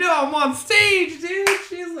 Next thing you know, I'm on stage, dude.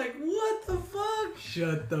 She's like, what the fuck?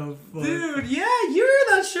 Shut the fuck. Dude, yeah, you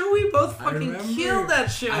were that show. We both fucking killed that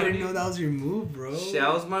show. I didn't know that was your move, bro.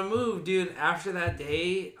 That was my move, dude. After that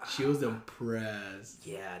day, she was impressed.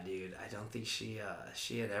 Yeah, dude. I don't think she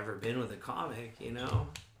had ever been with a comic, And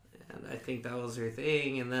I think that was her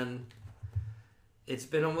thing. And then it's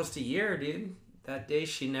been almost a year, dude. That day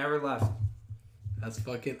she never left. That's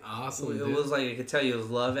fucking awesome, It was like, I could tell you, it was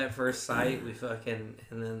love at first sight. We fucking,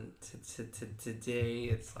 and then today,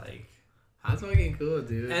 it's like... That's fucking cool,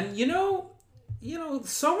 dude. And,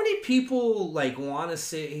 so many people, like, want to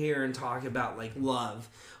sit here and talk about, like, love.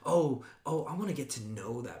 Oh, I want to get to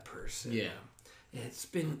know that person. Yeah. It's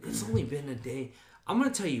only been a day. I'm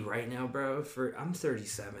going to tell you right now, bro, I'm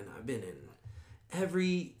 37. I've been in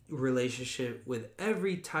every relationship with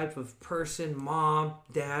every type of person, mom,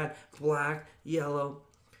 dad, black, yellow.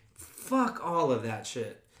 Fuck all of that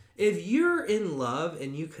shit. If you're in love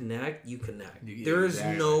and you connect, you connect. There's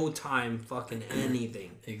no time fucking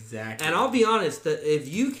anything. Exactly. And I'll be honest, that if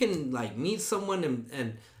you can like meet someone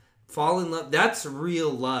and fall in love, that's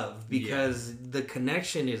real love, because the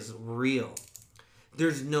connection is real.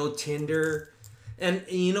 There's no Tinder. And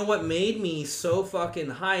you know what made me so fucking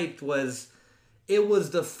hyped was it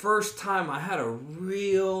was the first time I had a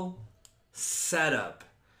real setup.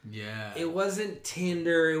 Yeah. It wasn't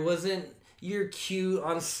Tinder. It wasn't, you're cute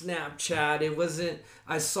on Snapchat. It wasn't,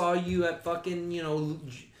 I saw you at fucking,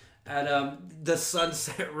 at the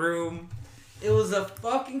Sunset Room. It was a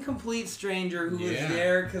fucking complete stranger who was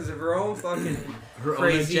there because of her own fucking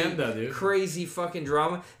crazy own agenda, dude. Crazy fucking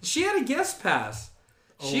drama. She had a guest pass.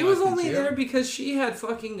 She was only there because she had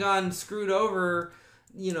fucking gotten screwed over.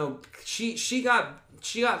 She got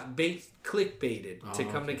clickbaited to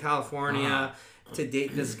come to California to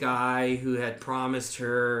date this guy who had promised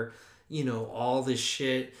her, all this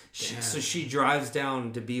shit. So she drives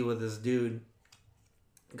down to be with this dude.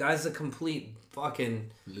 Guy's a complete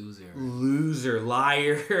fucking loser,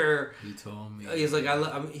 liar. He told me. He's like,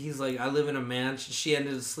 I live in a mansion. She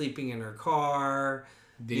ended up sleeping in her car.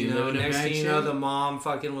 Next thing you know, the mom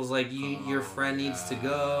fucking was like, your friend needs to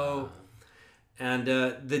go. And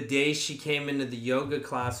the day she came into the yoga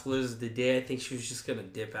class was the day I think she was just gonna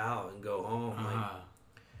dip out and go home.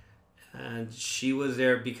 And she was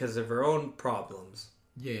there because of her own problems.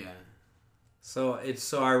 Yeah. So it's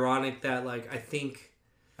so ironic that I think.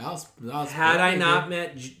 Had I not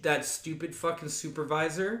met that stupid fucking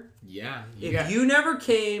supervisor, if you never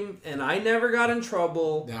came and I never got in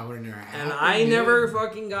trouble, that would have never happened, and I never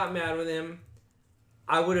fucking got mad with him,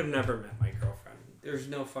 I would have never met my girlfriend. There's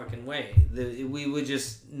no fucking way. We would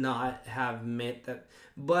just not have met that.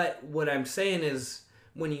 But what I'm saying is,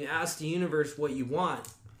 when you ask the universe what you want,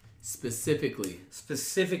 specifically,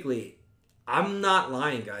 I'm not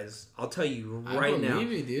lying, guys. I'll tell you right now.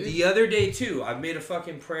 You, dude. The other day, too, I made a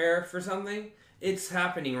fucking prayer for something. It's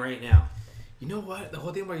happening right now. You know what? The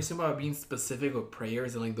whole thing about you're about being specific with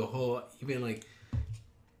prayers and the whole, even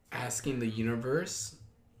asking the universe,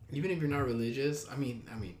 even if you're not religious, I mean,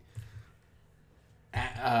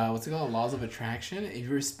 what's it called? Laws of attraction. If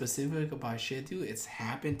you're specific about shit, dude, it's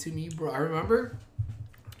happened to me, bro. I remember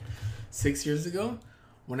 6 years ago,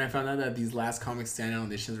 when I found out that these last comic stand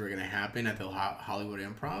auditions were gonna happen at the Hollywood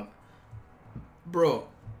Improv, bro,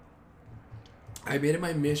 I made it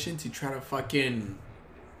my mission to try to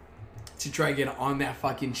get on that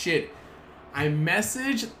fucking shit. I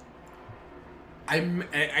messaged.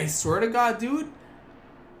 I swear to God, dude.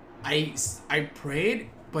 I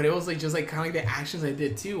prayed, but it was just kind of like the actions I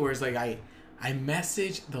did too, where it's I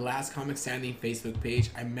messaged the Last Comic Standing Facebook page.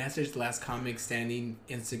 I messaged the Last Comic Standing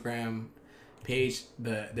Instagram page,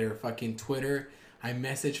 their fucking Twitter. I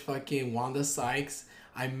messaged fucking Wanda Sykes.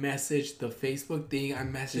 I messaged the Facebook thing. I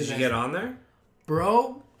messaged. Did you get on there,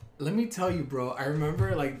 bro? Let me tell you, bro. I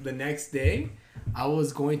remember the next day, I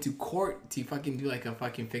was going to court to fucking do a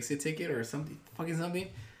fucking fix-it ticket or something.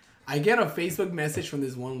 I get a Facebook message from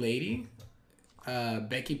this one lady,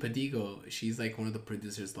 Becky Padigo. She's one of the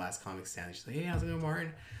producers of Last Comic Standing. She's like, hey, how's it going,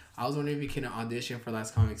 Martin? I was wondering if you can audition for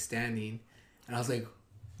Last Comic Standing. And I was like,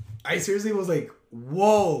 I seriously was like,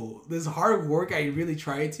 whoa, this hard work I really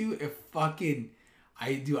tried to,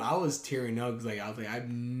 I was tearing up because I was like, I've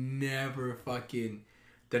never fucking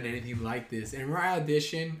done anything like this. And when I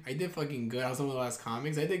auditioned, I did fucking good. I was one of the last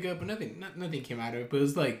comics. I did good, but nothing came out of it. But it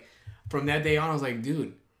was from that day on, I was like,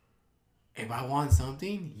 dude, if I want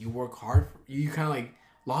something, you work hard. You kind of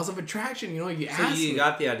laws of attraction, you ask. So you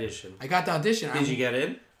got the audition. I got the audition. Did you get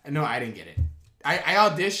in? No, I didn't get it. I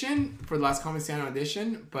auditioned for the Last Comic Stand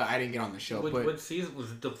audition, but I didn't get on the show. What season?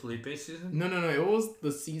 Was it the Felipe season? No. It was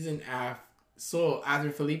the season after. So after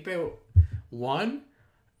Felipe won,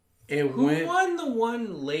 Who won the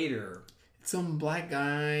one later? Some black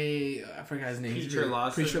guy. I forgot his name. Preacher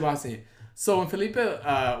Lawson. So when Felipe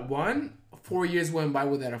won, 4 years went by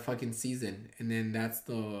without a fucking season, and then that's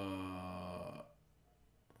the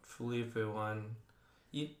Felipe won.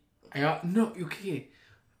 No, okay.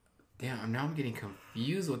 Damn, now I'm getting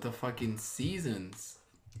confused with the fucking seasons.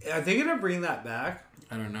 Are they gonna bring that back?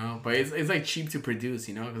 I don't know, but it's cheap to produce,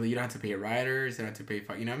 because you don't have to pay writers, you don't have to pay,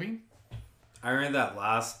 you know what I mean? I remember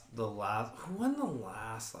the last. Who won the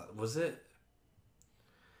last? Was it?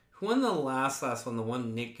 Who won the last one? The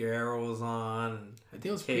one Nick Guerrero was on. I think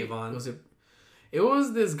it was Kayvon. Was it? It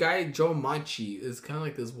was this guy Joe Machi. It's kind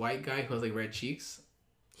of this white guy who has red cheeks.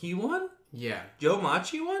 He won. Yeah. Joe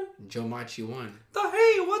Machi won? Joe Machi won.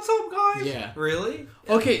 Hey, what's up, guys? Yeah. Really?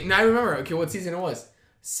 Okay, now I remember. Okay, what season it was.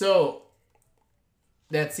 So,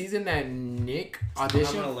 that season that Nick auditioned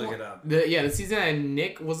I'm gonna look it up. The season that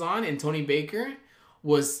Nick was on and Tony Baker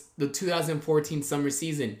was the 2014 summer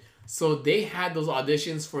season. So, they had those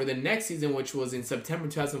auditions for the next season, which was in September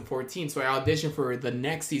 2014. So, I auditioned for the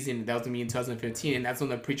next season. That was going to be in 2015. And that's when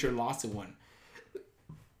the Preacher Lawson won.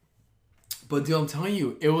 But dude, I'm telling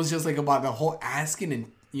you, it was just about the whole asking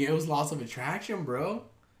and it was Laws of Attraction, bro.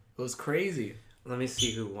 It was crazy. Let me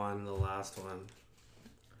see who won the last one.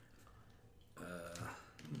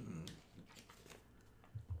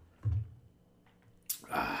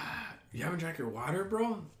 You haven't drank your water,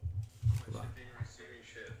 bro?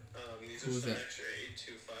 These Who's are some that? extra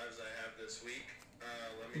 825s I have this week.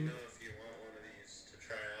 Let me know if you want one of these to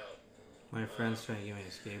try out. My friend's trying to give me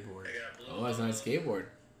a skateboard. I got blue. Oh, that's a nice skateboard.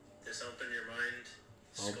 Just open your mind.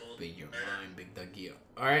 Open your mind, big doggy.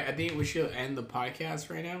 Alright, I think we should end the podcast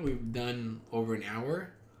right now. We've done over an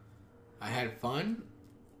hour. I had fun.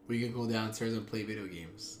 We can go downstairs and play video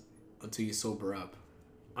games until you sober up.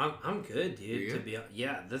 I'm good, dude. You good?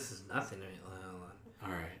 Yeah, this is nothing.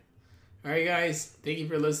 Alright, guys. Thank you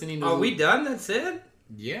for listening. Are we done? That's it?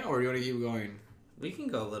 Yeah, or you want to keep going? We can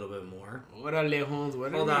go a little bit more. Orale, Holmes.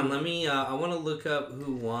 Hold on, let me. I want to look up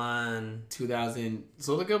who won 2000.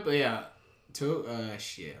 So look up, yeah.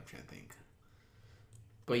 Shit, I'm trying to think.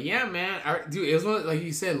 But yeah, man, dude, it was like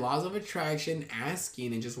you said, laws of attraction,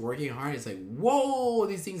 asking, and just working hard. It's like, whoa,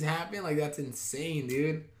 these things happen. Like that's insane,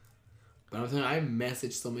 dude. But I'm telling you, I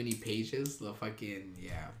messaged so many pages. The fucking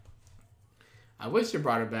yeah. I wish they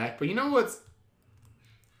brought it back, but you know what's?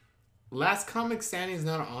 Last Comic Standing is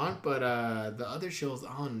not on, but the other show's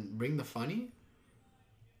on. Bring the Funny.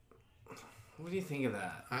 What do you think of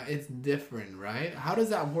that? It's different, right? How does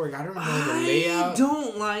that work? I don't know the layout. I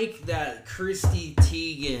don't like that Christy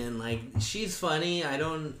Teigen. Like, she's funny. You're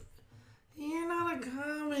not a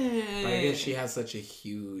comic. But I guess she has such a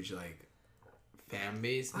huge, like, fan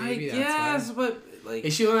base, maybe. I guess, but, like...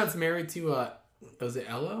 Is she the one that's married to, was it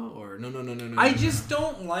Ella? Or, no. I just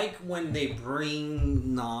don't like when they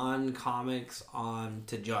bring non-comics on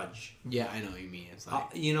to judge. Yeah, I know what you mean. It's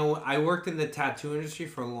like... I worked in the tattoo industry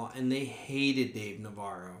for a long... And they hated Dave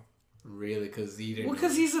Navarro. Really? Because he didn't... Well,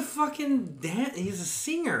 because he's a fucking... he's a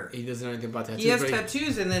singer. He doesn't know anything about tattoos. He has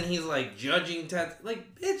tattoos, and then he's, like, judging tattoos.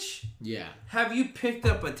 Like, bitch. Yeah. Have you picked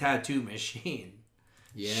up a tattoo machine?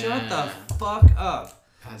 Yeah. Shut the fuck up.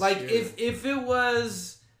 That's like, true. if it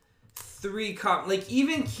was... like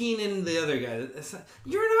even Keenan, the other guy,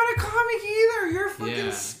 you're not a comic either. You're a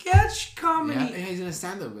fucking sketch comedy. Yeah, he's in a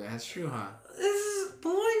stand-up. That's true, huh? This is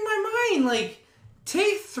blowing my mind. Like,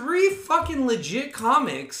 take 3 fucking legit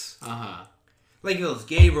comics. Like it was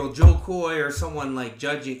Gabriel, Joe Coy, or someone like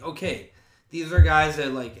judging. Okay, these are guys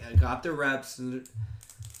that like got their reps,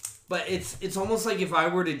 but it's almost like if I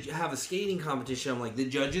were to have a skating competition, I'm like the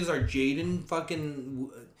judges are Jaden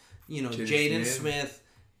fucking, Jaden Smith.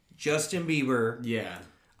 Justin Bieber. Yeah.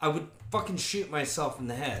 I would fucking shoot myself in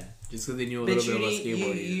the head. Just because they knew a little bit about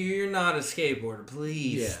skateboarding. You're not a skateboarder.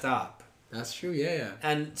 Please stop. That's true, yeah.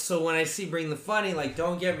 And so when I see Bring the Funny, like,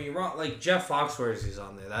 don't get me wrong. Like, Jeff Foxworthy's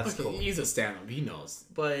on there. That's cool. He's a stand-up. He knows.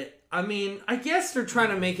 But, I mean, I guess they're trying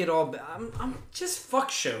to make it all... I'm just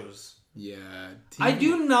fuck shows. Yeah. TV. I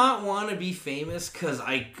do not want to be famous because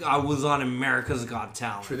I was on America's Got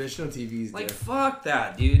Talent. Traditional TV's like, fuck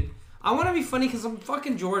that, dude. I want to be funny because I'm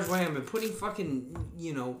fucking George Way. I've been putting fucking,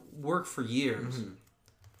 work for years. Mm-hmm.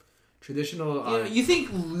 Traditional... you think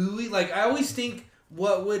Louis... Like, I always think,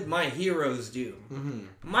 what would my heroes do? Mm-hmm.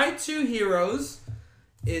 My 2 heroes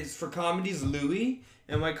is for comedies Louis,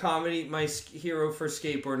 and my hero for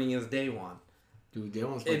skateboarding is Day One. Dude, Day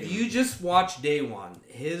One's if you just watch Day One,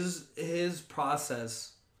 his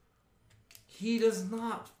process, he does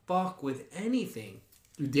not fuck with anything.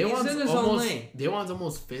 Dude, Day One's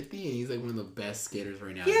almost 50 and he's like one of the best skaters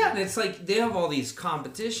right now. Yeah, and it's like they have all these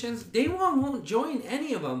competitions. Day One won't join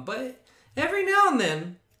any of them, but every now and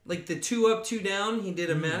then, like the 2 up, 2 down, he did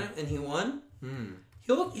a minute and he won.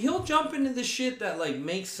 He'll jump into the shit that like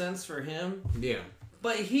makes sense for him. Yeah.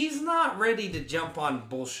 But he's not ready to jump on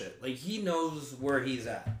bullshit. Like he knows where he's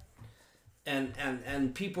at.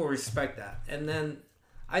 And people respect that. And then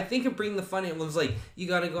I think of Bring the Funny, it was like, you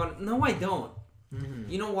gotta go on. No, I don't.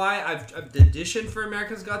 You know why? I've auditioned for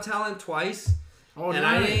America's Got Talent twice, and nice.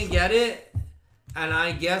 I didn't get it. And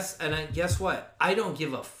I guess what? I don't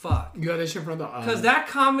give a fuck. You auditioned in front of because that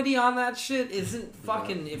comedy on that shit isn't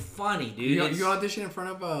fucking funny, dude. You auditioned in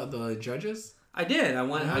front of the judges? I did. I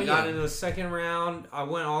went. I got into the second round. I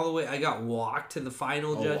went all the way. I got walked to the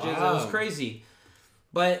final judges. Wow. It was crazy.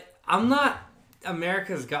 But I'm not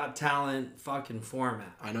America's Got Talent fucking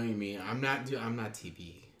format. I know what you mean. I'm not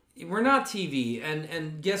TV. We're not TV,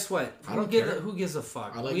 and guess what? Who gives a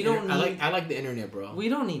fuck? I like the internet, bro. We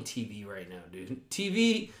don't need TV right now, dude.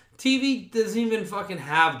 TV doesn't even fucking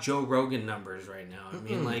have Joe Rogan numbers right now.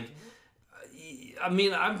 I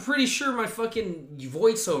mean, I'm pretty sure my fucking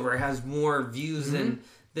voiceover has more views than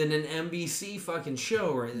an NBC fucking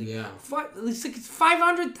show, right? Like, yeah. It's like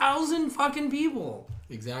 500,000 fucking people.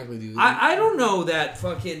 Exactly, dude. I don't know that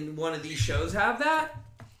fucking one of these shows have that.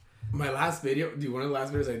 My last video, dude, one of the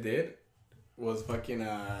last videos I did was fucking,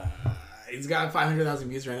 it's got 500,000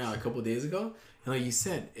 views right now, a couple days ago. And like you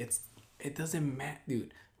said, it doesn't matter,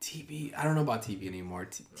 dude. TV. I don't know about TV anymore.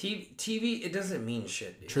 TV, it doesn't mean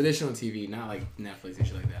shit, dude. Traditional TV, not like Netflix and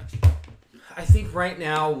shit like that. I think right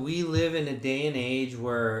now we live in a day and age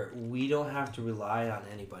where we don't have to rely on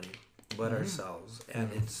anybody but ourselves,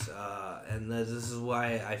 and it's and this is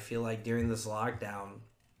why I feel like during this lockdown,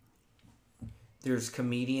 there's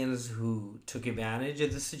comedians who took advantage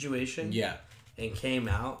of the situation, and came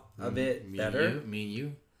out a bit better. Me and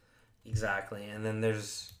you, exactly, and then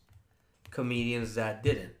there's comedians that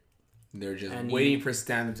didn't. They're just waiting for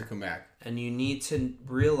stand-up to come back. And you need to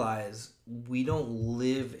realize we don't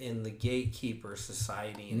live in the gatekeeper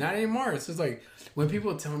society. Not anymore. It's just like when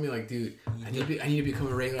people tell me like, dude, I need to become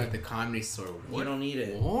a regular at the Comedy Store. What? You don't need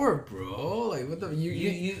it. More, bro. Like what the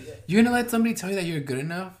you're gonna let somebody tell you that you're good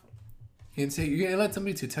enough? You're gonna let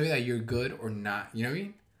somebody to tell you that you're good or not? You know what I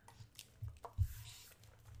mean?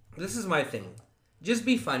 This is my thing. Just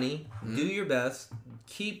be funny. Do your best.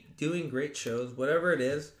 Keep doing great shows, whatever it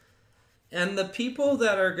is. And the people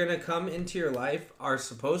that are going to come into your life are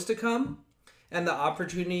supposed to come. And the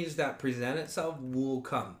opportunities that present itself will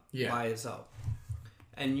come by itself.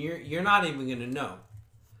 And you're not even going to know.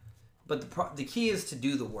 But the key is to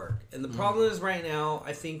do the work. And the problem is right now,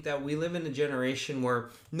 I think that we live in a generation where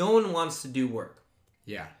no one wants to do work.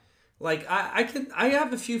 Yeah. Like, I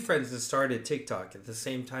have a few friends that started TikTok at the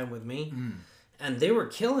same time with me. And they were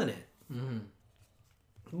killing it.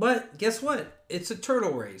 But guess what? It's a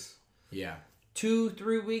turtle race. Yeah.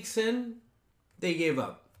 2-3 weeks in, they gave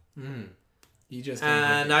up. You just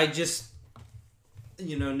and I just,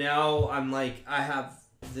 now I'm like, I have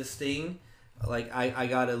this thing, like I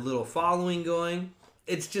got a little following going.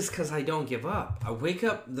 It's just because I don't give up. I wake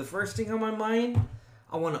up, the first thing on my mind,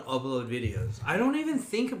 I want to upload videos. I don't even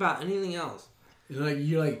think about anything else.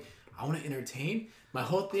 You're like, I want to entertain. My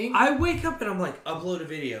whole thing. I wake up and I'm like, upload a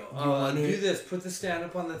video. Do this. Put the stand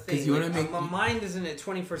up on the thing. You want to my mind isn't at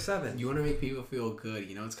 24/7. You want to make people feel good.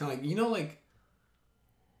 It's kind of like like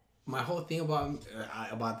my whole thing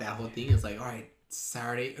about that whole thing is like, all right,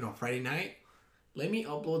 Friday night, let me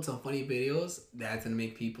upload some funny videos that's gonna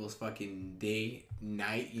make people's fucking day,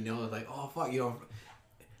 night. It's like, oh fuck,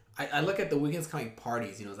 I look at the weekends kind of like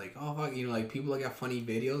parties, it's like, oh fuck, like people look at funny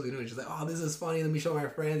videos, it's just like, oh, this is funny, let me show my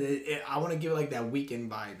friends. I want to give it like that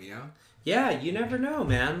weekend vibe, Yeah, you never know,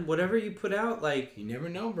 man. Whatever you put out, like, you never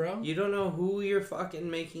know, bro. You don't know who you're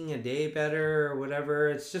fucking making a day better or whatever.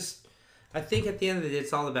 It's just, I think at the end of the day,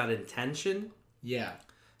 it's all about intention. Yeah.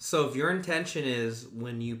 So if your intention is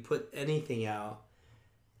when you put anything out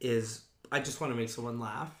is, I just want to make someone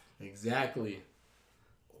laugh. Exactly.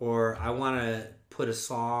 Or I want to put a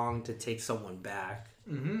song to take someone back.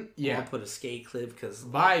 Yeah. I'll put a skate clip because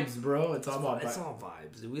vibes, bro. It's all about vibes. It's all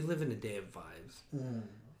vibes. We live in a day of vibes.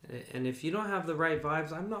 And if you don't have the right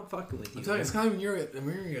vibes, I'm not fucking with you. It's kind of when you're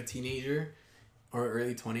a teenager or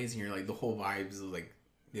early 20s and you're like, the whole vibes is like,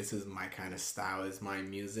 this is my kind of style, this is my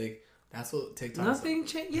music. That's what TikTok. Nothing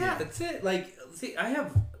changed. Yeah, that's it. Like, see, I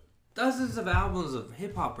have dozens of albums of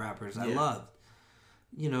hip hop rappers I love.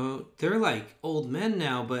 They're like old men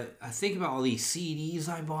now, but I think about all these CDs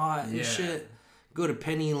I bought and shit. Go to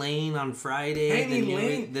Penny Lane on Friday.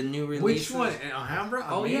 The new releases. Which one? In Alhambra?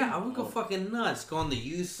 Oh, yeah. I would go fucking nuts. Go on the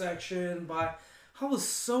youth section. I was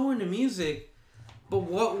so into music. But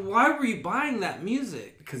why were you buying that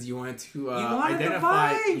music? Because you wanted to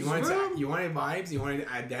identify. You wanted vibes. You wanted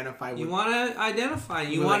to identify. You want to identify.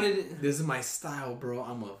 You wanted. Like, this is my style, bro.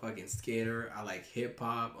 I'm a fucking skater. I like hip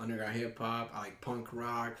hop, underground hip hop. I like punk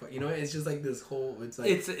rock. It's just like this whole. It's like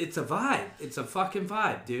it's a vibe. It's a fucking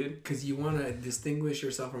vibe, dude. Because you want to distinguish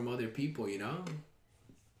yourself from other people,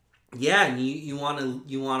 Yeah, and you want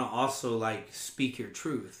to also like speak your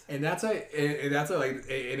truth. And that's why,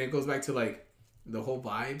 and it goes back to like the whole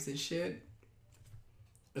vibes and shit.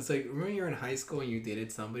 It's like, remember you're in high school and you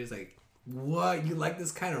dated somebody, it's like, what? You like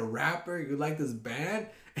this kind of rapper? You like this band?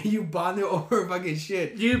 And you bonded over fucking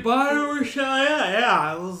shit. You bonded over shit?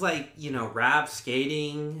 Yeah. It was like, rap,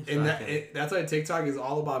 skating. And that's why TikTok is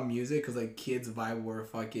all about music, because like kids vibe over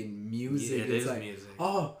fucking music. Yeah, it's like, music.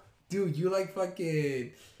 Oh, dude, you like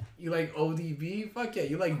ODB? Fuck yeah.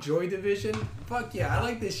 You like Joy Division? Fuck yeah. I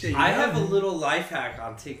like this shit. I have a little life hack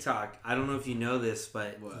on TikTok. I don't know if you know this,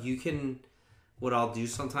 but you can... What I'll do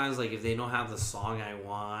sometimes, like if they don't have the song I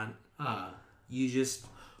want, you just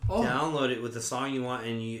download it with the song you want,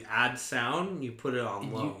 and you add sound. You put it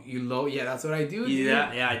on low. You low, yeah. That's what I do.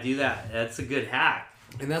 Yeah, I do that. That's a good hack.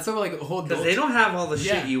 And that's what like a whole because they don't have all the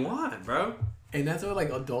shit you want, bro. And that's what like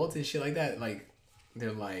adults and shit like that, like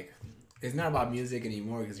they're like, it's not about music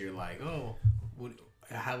anymore because you're like, oh,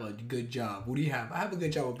 I have a good job. What do you have? I have a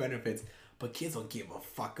good job with benefits. But kids don't give a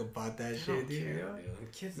fuck about that shit, dude.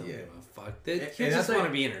 Kids don't give a fuck. And Kids just want to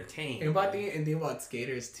be entertained. And the thing about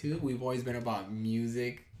skaters too, we've always been about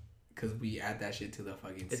music, because we add that shit to the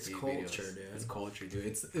fucking. It's skate culture, videos. dude. It's culture, dude.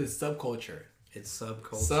 It's subculture. It's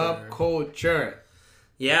subculture. Subculture.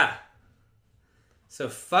 Yeah. So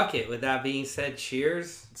fuck it. With that being said,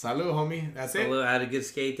 cheers. Salud, homie. That's it. I had a good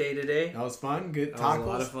skate day today. That was fun. Good That tacos. was a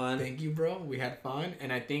lot of fun. Thank you, bro. We had fun,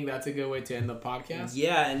 and I think that's a good way to end the podcast.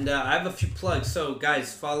 Yeah, and I have a few plugs. So,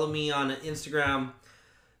 guys, follow me on Instagram,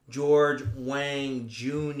 George Wang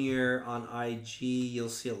Jr. on IG. You'll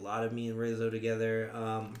see a lot of me and Rizzo together.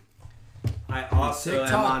 I also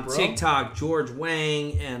am on TikTok, George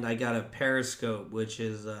Wang, and I got a Periscope, which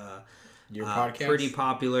is Your podcast? pretty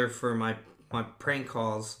popular for my prank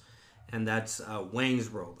calls, and that's Wang's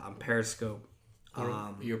World on Periscope.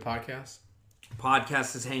 Your podcast?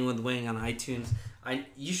 Podcast is Hang with Wang on iTunes.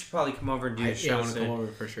 You should probably come over and do a show. Yeah, I want to come over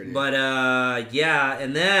for sure. Dude. But yeah,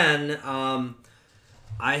 and then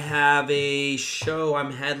I have a show.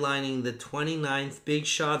 I'm headlining the 29th Big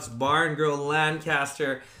Shots Bar and Grill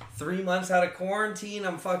Lancaster. 3 months out of quarantine,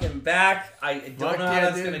 I'm fucking back. I don't know how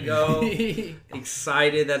that's gonna go.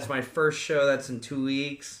 Excited. That's my first show. That's in 2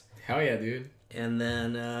 weeks. Hell yeah, dude. And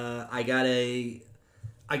then I got a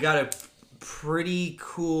pretty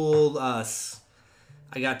cool. I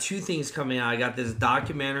got two things coming out. I got this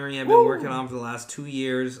documentary I've been working on for the last 2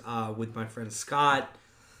 years with my friend Scott.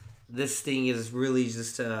 This thing is really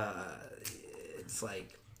just it's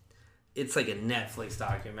like a Netflix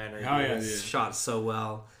documentary. Oh yeah, it's shot so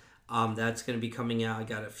well. That's gonna be coming out. I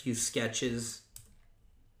got a few sketches,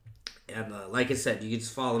 and like I said, you can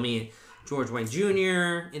just follow me, George Wang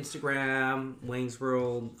Jr. Instagram, Wang's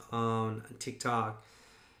World on TikTok,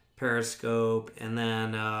 Periscope, and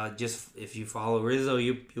then just if you follow Rizzo,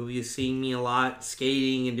 you'll be seeing me a lot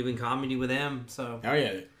skating and doing comedy with him. So hell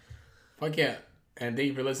yeah, fuck yeah. And thank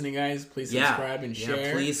you for listening, guys. Please subscribe and share.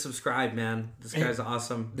 Yeah, please subscribe, man. This guy's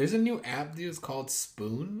awesome. There's a new app, dude. It's called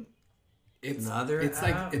Spoon. It's app?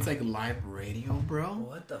 It's like live radio, bro.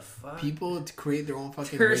 What the fuck? People create their own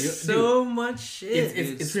fucking There's radio. so much shit.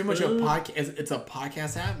 It's pretty much a podcast. It's a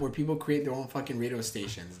podcast app where people create their own fucking radio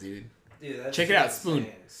stations, dude. Dude, check it out, Spoon.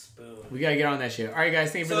 We gotta get on that shit. All right,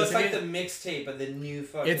 guys. Thank you for listening. So it's like the mixtape of the new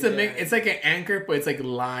fucking. It's a mix. It's like an Anchor, but it's like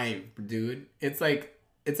live, dude. It's like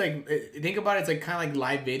think about it. It's like kind of like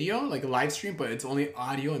live video, like a live stream, but it's only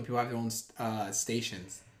audio and people have their own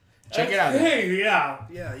stations. Check it out. Hey,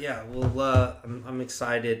 yeah. Well, I'm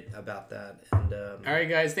excited about that. And all right,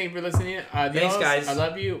 guys. Thank you for listening. Thanks, guys. I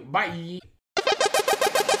love you. Bye.